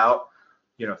we're about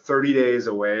 30 days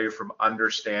away from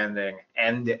understanding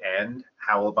end to end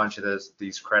how a bunch of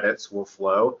these credits will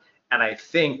flow. And I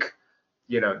think,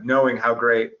 knowing how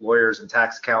great lawyers and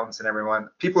tax accountants and everyone,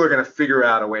 people are going to figure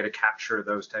out a way to capture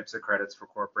those types of credits for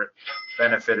corporate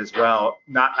benefit as well,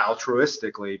 not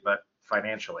altruistically, but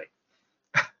financially.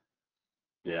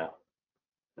 Yeah.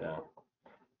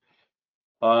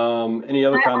 Any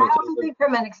other comments? I also think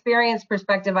from an experience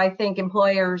perspective, I think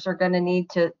employers are going to need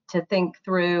to think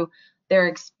through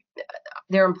their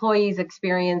employees'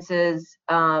 experiences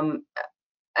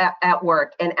at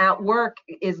work, and at work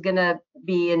is going to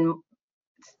be in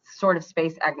sort of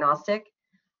space agnostic.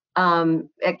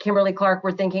 At Kimberly-Clark,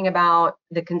 we're thinking about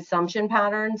the consumption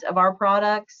patterns of our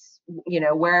products,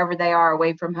 wherever they are,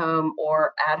 away from home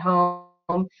or at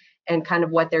home, and kind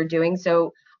of what they're doing.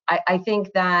 So I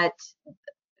think that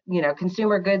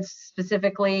consumer goods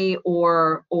specifically,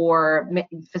 or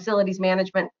facilities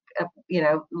management,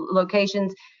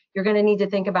 locations, you're going to need to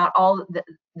think about all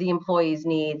the employees'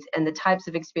 needs and the types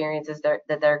of experiences that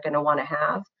they're going to want to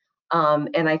have.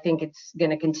 And I think it's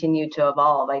going to continue to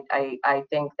evolve. I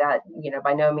think that,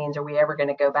 by no means are we ever going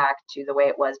to go back to the way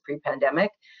it was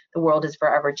pre-pandemic. The world is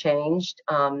forever changed.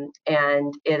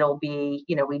 And it'll be,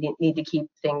 we need to keep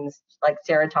things like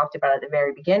Sarah talked about at the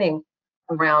very beginning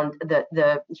around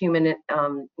the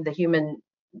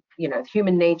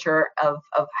human nature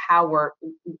of how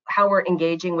we're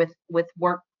engaging with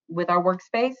our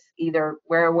workspace, either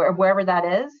wherever that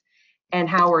is, and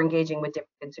how we're engaging with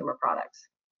different consumer products.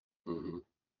 Mm-hmm.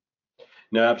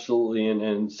 No, absolutely.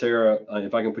 And Sarah,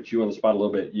 if I can put you on the spot a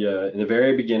little bit, in the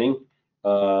very beginning,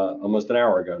 almost an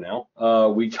hour ago now,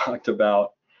 we talked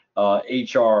about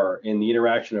HR and the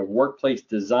interaction of workplace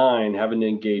design having to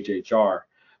engage HR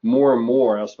more and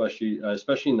more, especially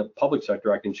in the public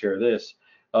sector. I can share this.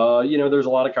 There's a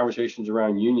lot of conversations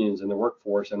around unions and the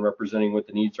workforce and representing what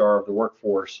the needs are of the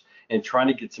workforce and trying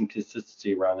to get some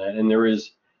consistency around that. And there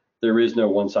is no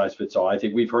one size fits all. I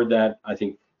think we've heard that,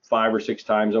 5 or 6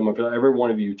 times. Almost every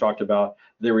one of you talked about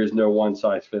there is no one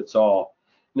size fits all.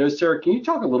 Sarah, can you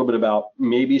talk a little bit about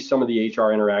maybe some of the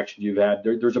HR interactions you've had?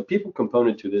 There's a people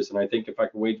component to this, and I think if I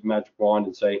could wave the magic wand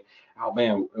and say, oh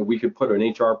man, we could put an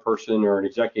HR person or an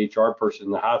exec HR person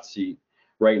in the hot seat,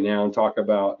 right now and talk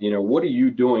about, what are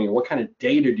you doing and what kind of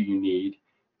data do you need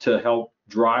to help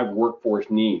drive workforce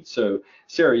needs? So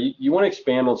Sarah, you want to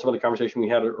expand on some of the conversation we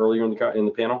had earlier in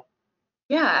the panel?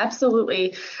 Yeah,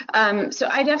 absolutely. So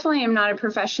I definitely am not a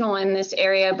professional in this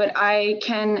area, but I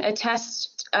can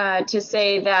attest to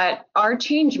say that our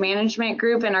change management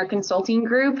group and our consulting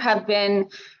group have been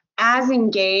as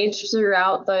engaged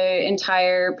throughout the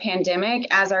entire pandemic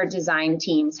as our design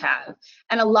teams have.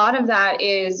 And a lot of that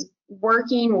is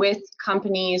working with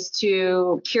companies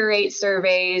to curate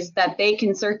surveys that they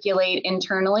can circulate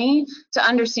internally to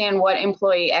understand what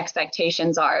employee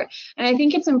expectations are. And I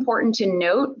think it's important to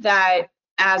note that,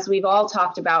 as we've all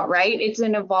talked about, right, it's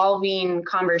an evolving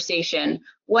conversation.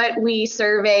 What we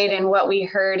surveyed and what we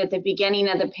heard at the beginning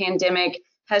of the pandemic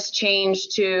has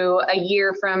changed to a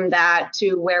year from that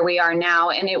to where we are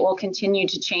now, and it will continue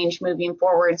to change moving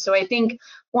forward. So I think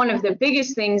one of the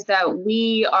biggest things that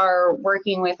we are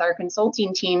working with our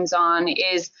consulting teams on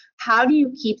is, how do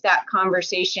you keep that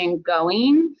conversation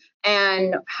going,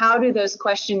 and how do those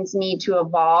questions need to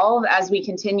evolve as we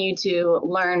continue to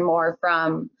learn more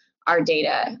from our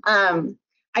data?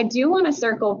 I do want to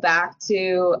circle back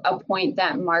to a point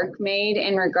that Mark made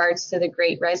in regards to the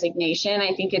Great Resignation.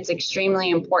 I think it's extremely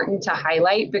important to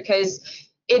highlight because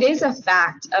it is a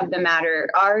fact of the matter.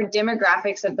 Our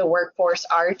demographics of the workforce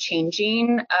are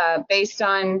changing. Based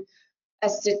on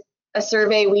a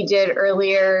survey we did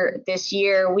earlier this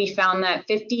year, we found that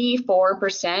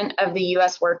 54% of the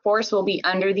US workforce will be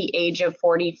under the age of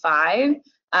 45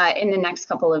 in the next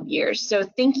couple of years. So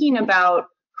thinking about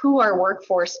who our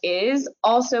workforce is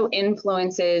also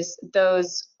influences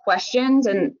those questions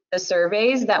and the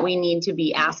surveys that we need to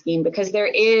be asking, because there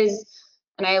is,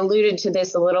 and I alluded to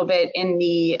this a little bit in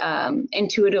the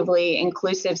intuitively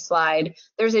inclusive slide,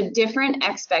 there's a different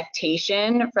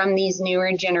expectation from these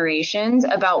newer generations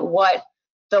about what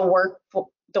the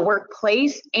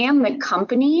workplace and the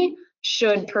company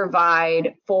should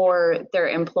provide for their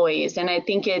employees. And I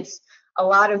think it's a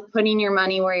lot of putting your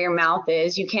money where your mouth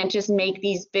is. You can't just make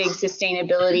these big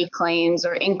sustainability claims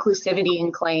or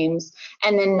inclusivity claims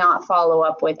and then not follow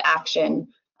up with action.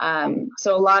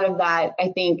 So a lot of that, I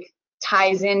think,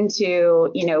 ties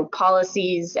into,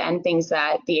 policies and things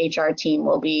that the HR team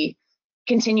will be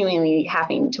continually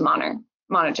having to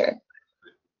monitor.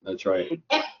 That's right.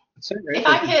 If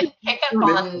I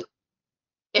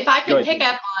could pick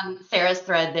up on Sarah's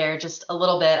thread there just a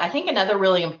little bit, I think another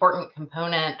really important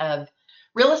component of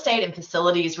real estate and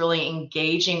facilities really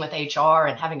engaging with HR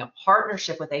and having a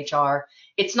partnership with HR,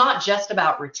 it's not just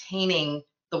about retaining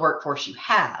the workforce you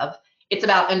have. It's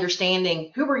about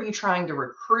understanding, who are you trying to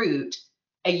recruit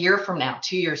a year from now,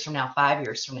 2 years from now, 5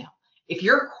 years from now. If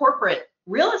your corporate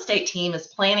real estate team is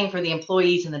planning for the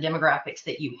employees and the demographics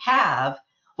that you have,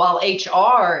 while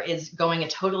HR is going a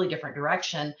totally different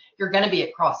direction, you're going to be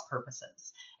at cross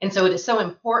purposes. And so it is so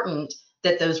important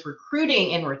that those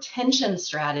recruiting and retention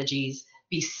strategies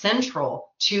be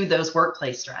central to those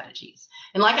workplace strategies.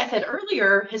 And like I said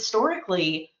earlier,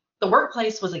 historically, the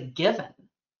workplace was a given.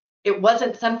 It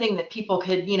wasn't something that people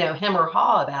could, hem or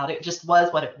haw about. It just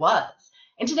was what it was.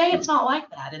 And today it's not like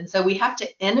that. And so we have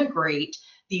to integrate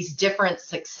these different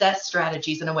success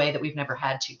strategies in a way that we've never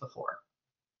had to before.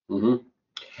 Mm-hmm.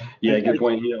 Yeah, good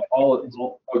point.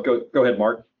 Go ahead,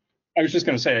 Mark. I was just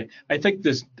going to say, I think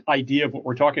this idea of what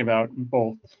we're talking about,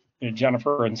 both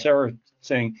Jennifer and Sarah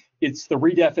saying, it's the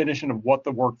redefinition of what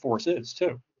the workforce is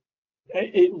too.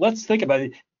 Let's think about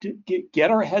it.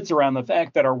 Get our heads around the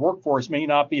fact that our workforce may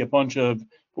not be a bunch of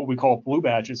what we call blue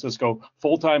badges, Cisco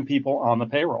full-time people on the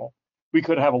payroll. We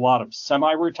could have a lot of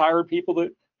semi-retired people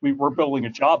that we're building a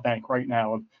job bank right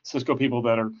now of Cisco people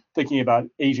that are thinking about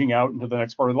aging out into the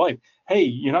next part of life. Hey,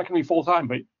 you're not going to be full-time,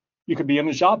 but you could be in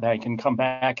a job bank and come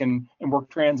back and work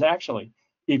transactionally.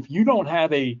 If you don't have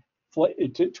to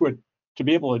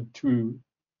be able to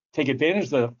take advantage of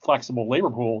the flexible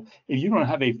labor pool, if you don't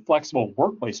have a flexible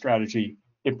workplace strategy,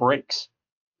 it breaks.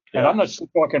 Yeah. And I'm not just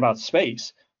talking about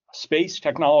space,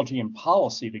 technology, and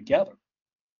policy together.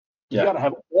 You got to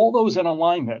have all those in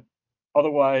alignment.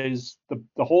 Otherwise,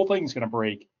 the whole thing's going to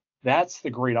break. That's the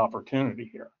great opportunity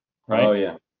here, right? Oh,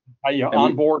 yeah. You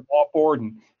onboard,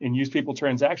 offboard, and use people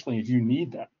transactionally if you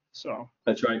need them. So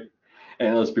that's right.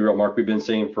 And let's be real, Mark, we've been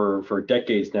saying for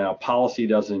decades now, policy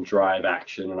doesn't drive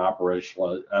action and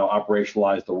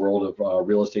operationalize the world of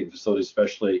real estate and facilities,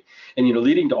 especially. And,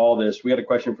 leading to all this, we had a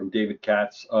question from David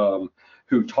Katz,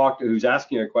 who's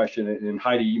asking a question, and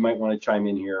Heidi, you might want to chime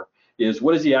in here, is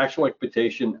what is the actual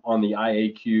expectation on the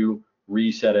IAQ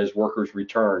reset as workers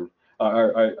return?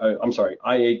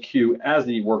 IAQ as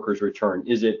the workers return?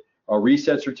 a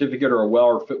reset certificate or a well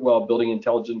or Fitwel building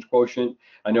intelligence quotient.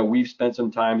 I know we've spent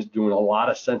some time doing a lot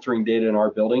of censoring data in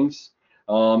our buildings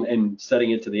and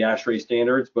setting it to the ASHRAE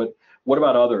standards, but what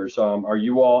about others? Are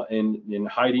you all, in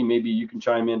Heidi, maybe you can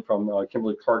chime in from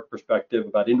Kimberly-Clark perspective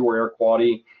about indoor air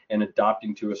quality and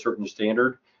adopting to a certain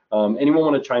standard. Anyone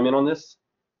want to chime in on this?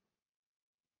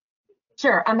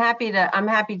 Sure, I'm happy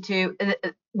to.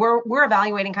 We're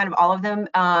evaluating kind of all of them,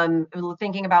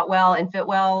 thinking about well and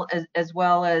Fitwel as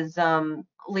well as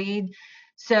LEED.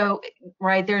 So,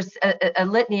 right, there's a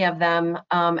litany of them.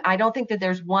 I don't think that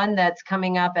there's one that's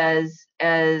coming up as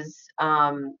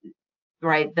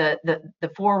right,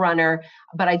 the forerunner,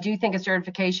 but I do think a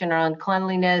certification on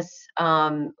cleanliness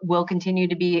will continue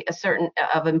to be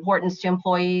of importance to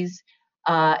employees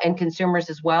and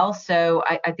consumers as well. So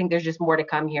I think there's just more to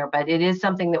come here, but it is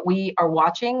something that we are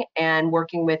watching and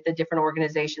working with the different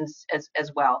organizations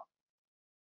as well.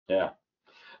 Yeah,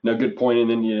 no, good point. And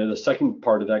then, the second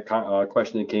part of that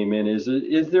question that came in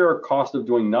is there a cost of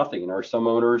doing nothing? And are some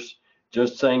owners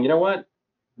just saying, you know what,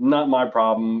 not my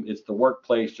problem, it's the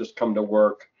workplace, just come to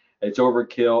work, it's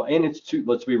overkill, and it's too,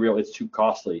 let's be real, it's too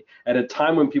costly. At a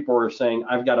time when people are saying,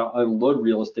 I've got to unload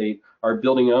real estate, our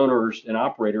building owners and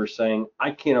operators saying,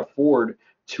 I can't afford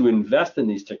to invest in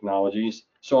these technologies,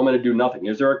 so I'm going to do nothing.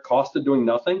 Is there a cost of doing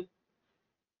nothing?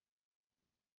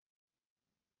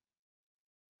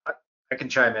 I can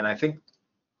chime in. I think,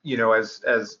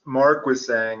 as Mark was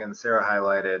saying and Sarah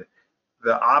highlighted,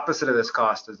 the opposite of this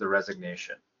cost is the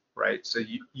resignation, right? So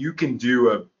you can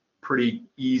do a pretty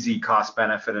easy cost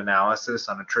benefit analysis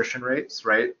on attrition rates,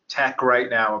 right? Tech right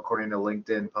now, according to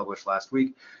LinkedIn published last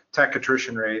week, tech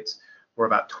attrition rates were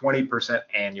about 20%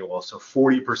 annual, so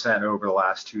 40% over the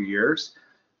last 2 years.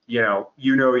 You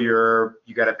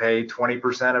got to pay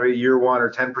 20% of a year one or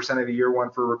 10% of a year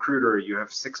one for a recruiter. You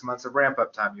have 6 months of ramp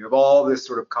up time. You have all this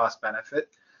sort of cost benefit.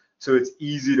 So it's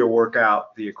easy to work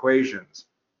out the equations.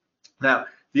 Now,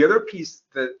 the other piece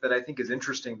that I think is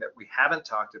interesting that we haven't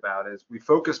talked about is we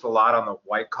focused a lot on the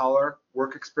white collar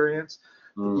work experience.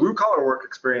 The blue collar work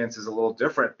experience is a little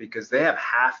different because they have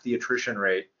half the attrition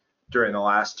rate during the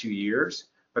last 2 years,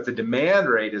 but the demand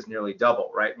rate is nearly double,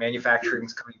 right? Manufacturing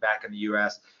is coming back in the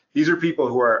US. These are people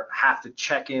who have to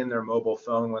check in their mobile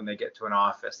phone when they get to an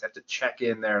office. They have to check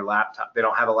in their laptop. They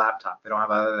don't have a laptop. They don't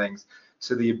have other things.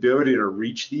 So the ability to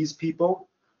reach these people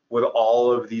with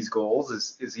all of these goals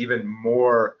is even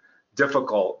more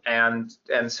difficult. And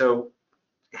so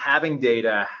having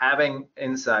data, having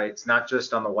insights, not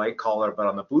just on the white collar, but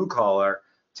on the blue collar,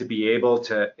 to be able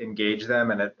to engage them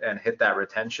and hit that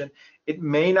retention, it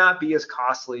may not be as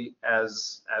costly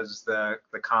as the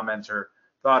commenter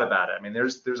thought about it. I mean,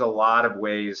 there's a lot of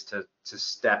ways to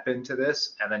step into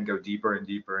this and then go deeper and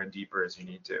deeper and deeper as you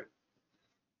need to.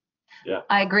 Yeah,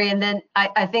 I agree. And then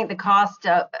I think the cost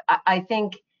I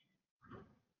think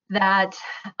that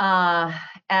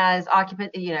as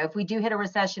occupancy, if we do hit a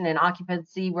recession and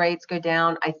occupancy rates go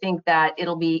down, I think that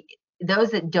it'll be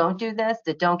those that don't do this,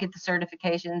 that don't get the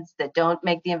certifications, that don't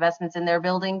make the investments in their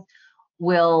buildings,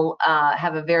 will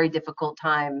have a very difficult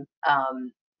time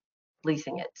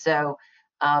leasing it. So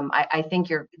I think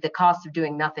the cost of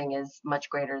doing nothing is much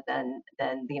greater than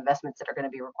the investments that are going to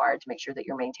be required to make sure that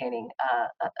you're maintaining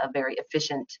a very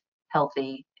efficient,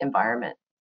 healthy environment.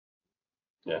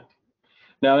 Yeah.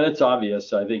 Now, it's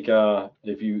obvious. I think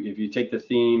if you take the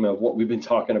theme of what we've been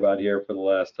talking about here for the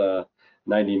last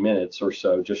 90 minutes or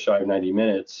so, just shy of 90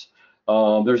 minutes,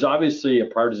 there's obviously a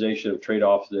prioritization of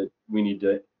trade-offs that we need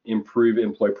to improve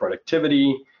employee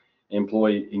productivity,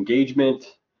 employee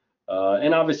engagement,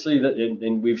 and obviously,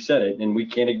 and we've said it, and we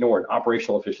can't ignore it,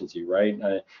 operational efficiency, right?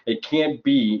 It can't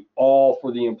be all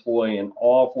for the employee and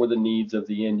all for the needs of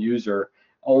the end user,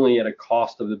 only at a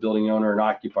cost of the building owner and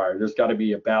occupier. There's got to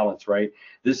be a balance, right?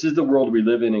 This is the world we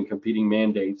live in competing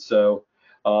mandates. So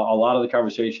a lot of the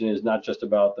conversation is not just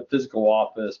about the physical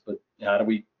office, but how do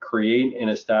we create and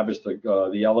establish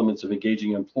the elements of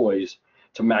engaging employees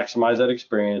to maximize that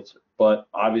experience, but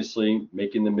obviously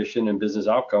making the mission and business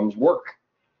outcomes work.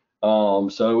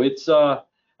 So it's, I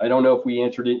don't know if we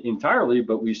answered it entirely,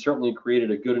 but we certainly created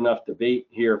a good enough debate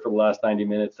here for the last 90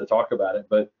 minutes to talk about it.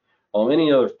 But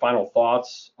any other final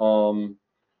thoughts?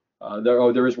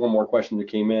 There is one more question that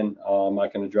came in. I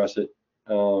can address it.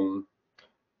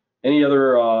 Any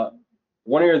other,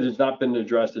 one area that's not been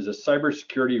addressed is a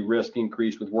cybersecurity risk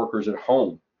increase with workers at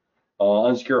home.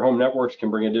 Unsecure home networks can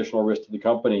bring additional risk to the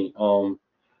company. I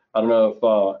don't know if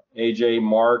AJ,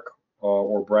 Mark,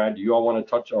 or Brad, do you all want to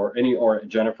touch, or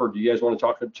Jennifer, do you guys want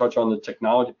to touch on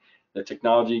the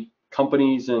technology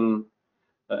companies and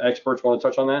experts want to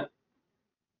touch on that?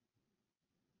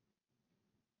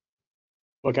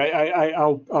 Look,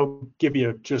 I'll give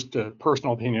you just a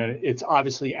personal opinion. It's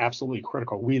obviously absolutely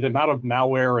critical. The amount of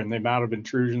malware and the amount of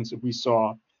intrusions that we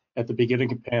saw at the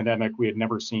beginning of the pandemic, we had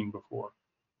never seen before,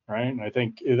 right? And I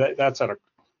think that's at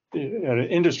an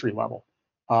industry level.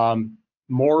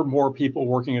 More and more people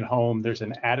working at home, there's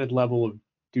an added level of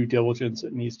due diligence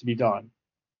that needs to be done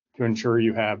to ensure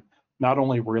you have not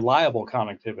only reliable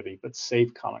connectivity, but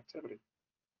safe connectivity,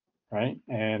 right?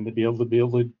 And to be able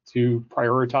to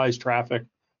prioritize traffic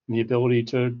and the ability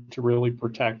to really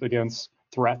protect against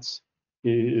threats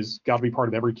is got to be part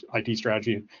of every IT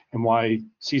strategy, and why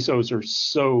CISOs are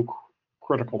so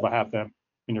critical to have them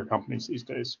in your companies these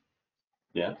days.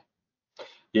 Yeah.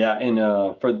 Yeah, and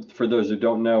for those who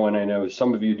don't know, and I know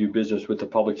some of you do business with the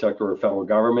public sector or federal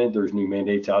government, there's new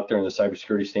mandates out there in the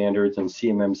cybersecurity standards and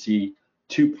CMMC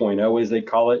 2.0, as they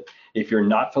call it. If you're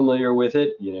not familiar with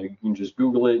it, you can just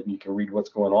Google it and you can read what's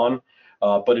going on.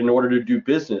 But in order to do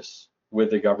business with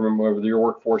the government, whether your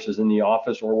workforce is in the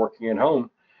office or working at home,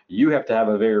 you have to have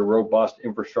a very robust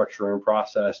infrastructure and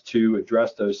process to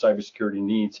address those cybersecurity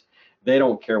needs. They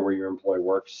don't care where your employee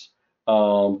works.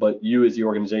 But you as the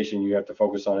organization, you have to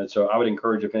focus on it. So I would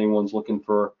encourage, if anyone's looking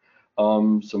for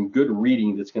some good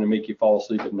reading that's going to make you fall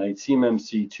asleep at night,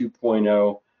 CMMC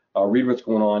 2.0, read what's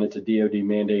going on. It's a DoD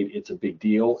mandate. It's a big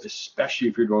deal, especially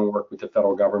if you're doing work with the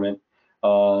federal government.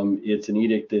 It's an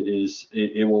edict that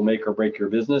it will make or break your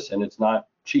business, and it's not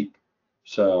cheap.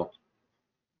 So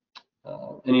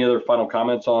any other final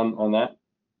comments on that?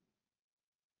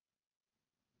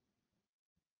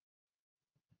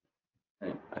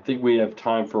 I think we have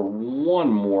time for one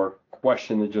more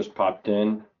question that just popped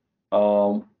in.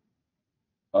 Will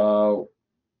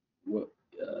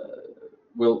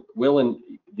in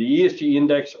the ESG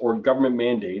index or government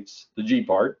mandates, the G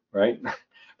part, right,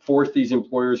 force these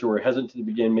employers who are hesitant to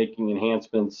begin making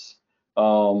enhancements,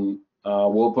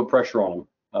 will put pressure on them?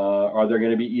 Are there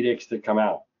going to be edicts that come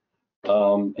out?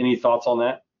 Any thoughts on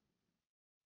that?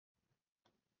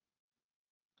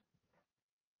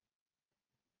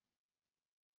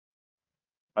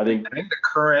 I think the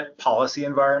current policy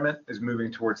environment is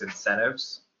moving towards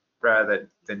incentives rather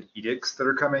than edicts that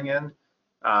are coming in.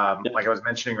 Like I was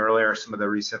mentioning earlier, some of the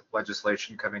recent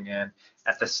legislation coming in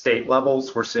at the state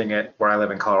levels, we're seeing it where I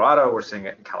live in Colorado, we're seeing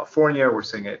it in California, we're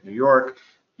seeing it in New York.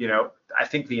 I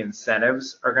think the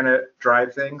incentives are going to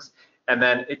drive things. And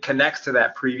then it connects to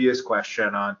that previous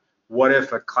question on what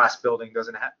if a Class B building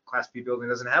doesn't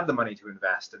have the money to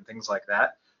invest and things like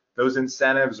that. Those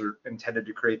incentives are intended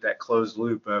to create that closed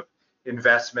loop of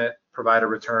investment, provide a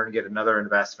return, get another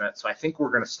investment. So I think we're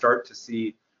going to start to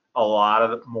see a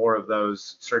lot more of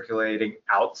those circulating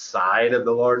outside of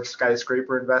the large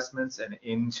skyscraper investments and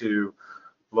into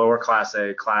lower Class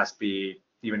A, Class B,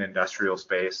 even industrial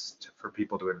space for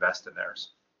people to invest in theirs.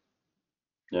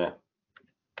 Yeah,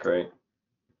 great.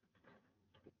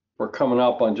 We're coming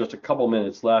up on just a couple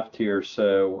minutes left here,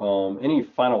 so any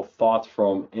final thoughts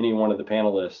from any one of the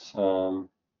panelists?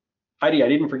 Heidi, I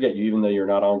didn't forget you, even though you're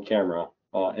not on camera.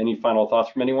 Any final thoughts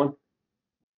from anyone?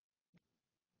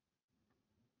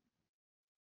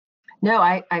 No,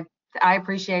 I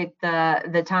appreciate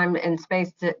the time and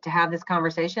space to have this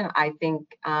conversation. I think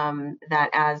that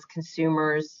as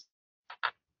consumers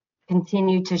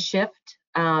continue to shift,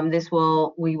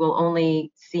 we will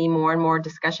only see more and more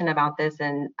discussion about this,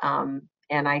 and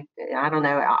I don't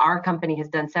know, our company has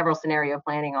done several scenario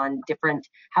planning on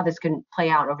how this can play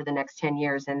out over the next 10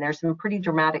 years, and there's some pretty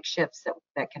dramatic shifts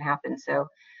that can happen. So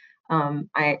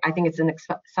I think it's an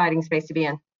exciting space to be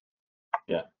in.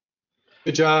 Yeah.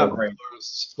 Good job,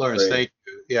 Lawrence. Thank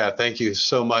you. Yeah, thank you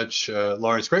so much,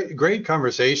 Lawrence. Great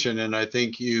conversation, and I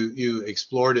think you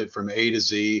explored it from A to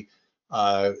Z.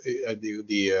 Some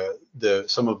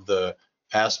of the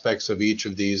aspects of each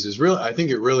of these is really, I think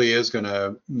it really is going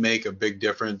to make a big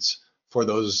difference for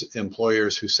those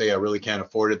employers who say, I really can't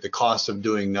afford it. The cost of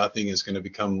doing nothing is going to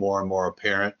become more and more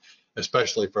apparent,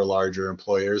 especially for larger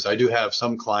employers. I do have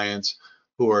some clients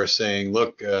who are saying,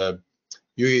 look,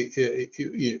 we've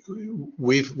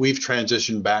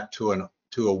transitioned back to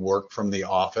a work from the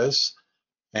office,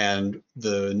 and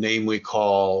the name we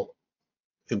call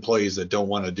employees that don't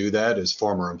want to do that is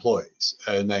former employees,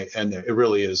 and it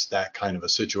really is that kind of a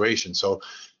situation. So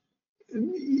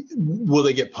will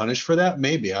they get punished for that?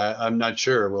 Maybe. I'm not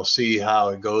sure. We'll see how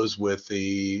it goes with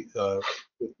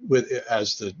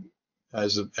as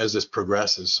this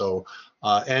progresses. So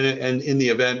and in the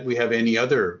event we have any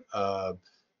other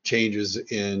changes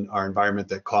in our environment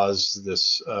that cause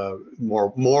this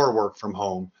more work from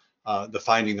home,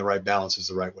 finding the right balance is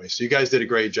the right way. So you guys did a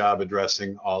great job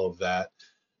addressing all of that.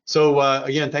 So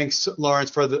again, thanks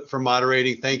Lawrence for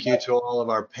moderating. Thank you to all of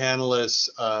our panelists.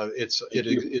 It's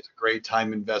a great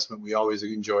time investment. We always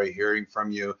enjoy hearing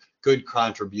from you. Good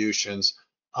contributions,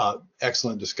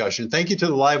 excellent discussion. Thank you to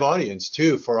the live audience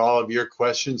too for all of your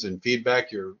questions and feedback.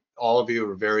 All of you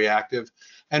are very active.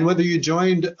 And whether you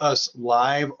joined us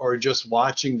live or just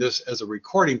watching this as a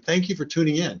recording, thank you for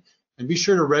tuning in. And be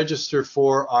sure to register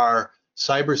for our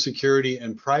Cybersecurity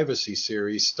and Privacy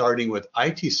series, starting with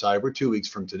IT Cyber 2 weeks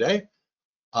from today.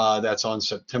 That's on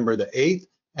September the 8th,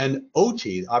 and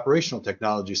OT, Operational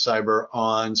Technology Cyber,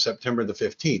 on September the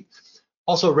 15th.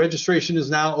 Also, registration is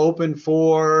now open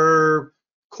for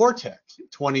Cortex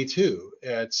 22.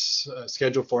 It's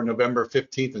scheduled for November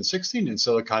 15th and 16th in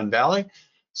Silicon Valley.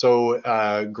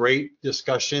 So great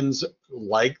discussions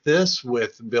like this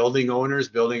with building owners,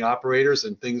 building operators,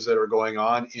 and things that are going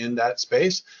on in that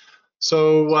space.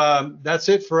 So that's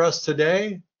it for us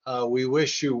today. We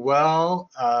wish you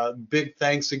well. Big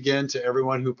thanks again to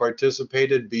everyone who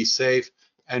participated. Be safe,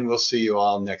 and we'll see you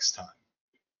all next time.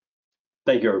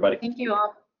 Thank you, everybody. Thank you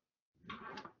all.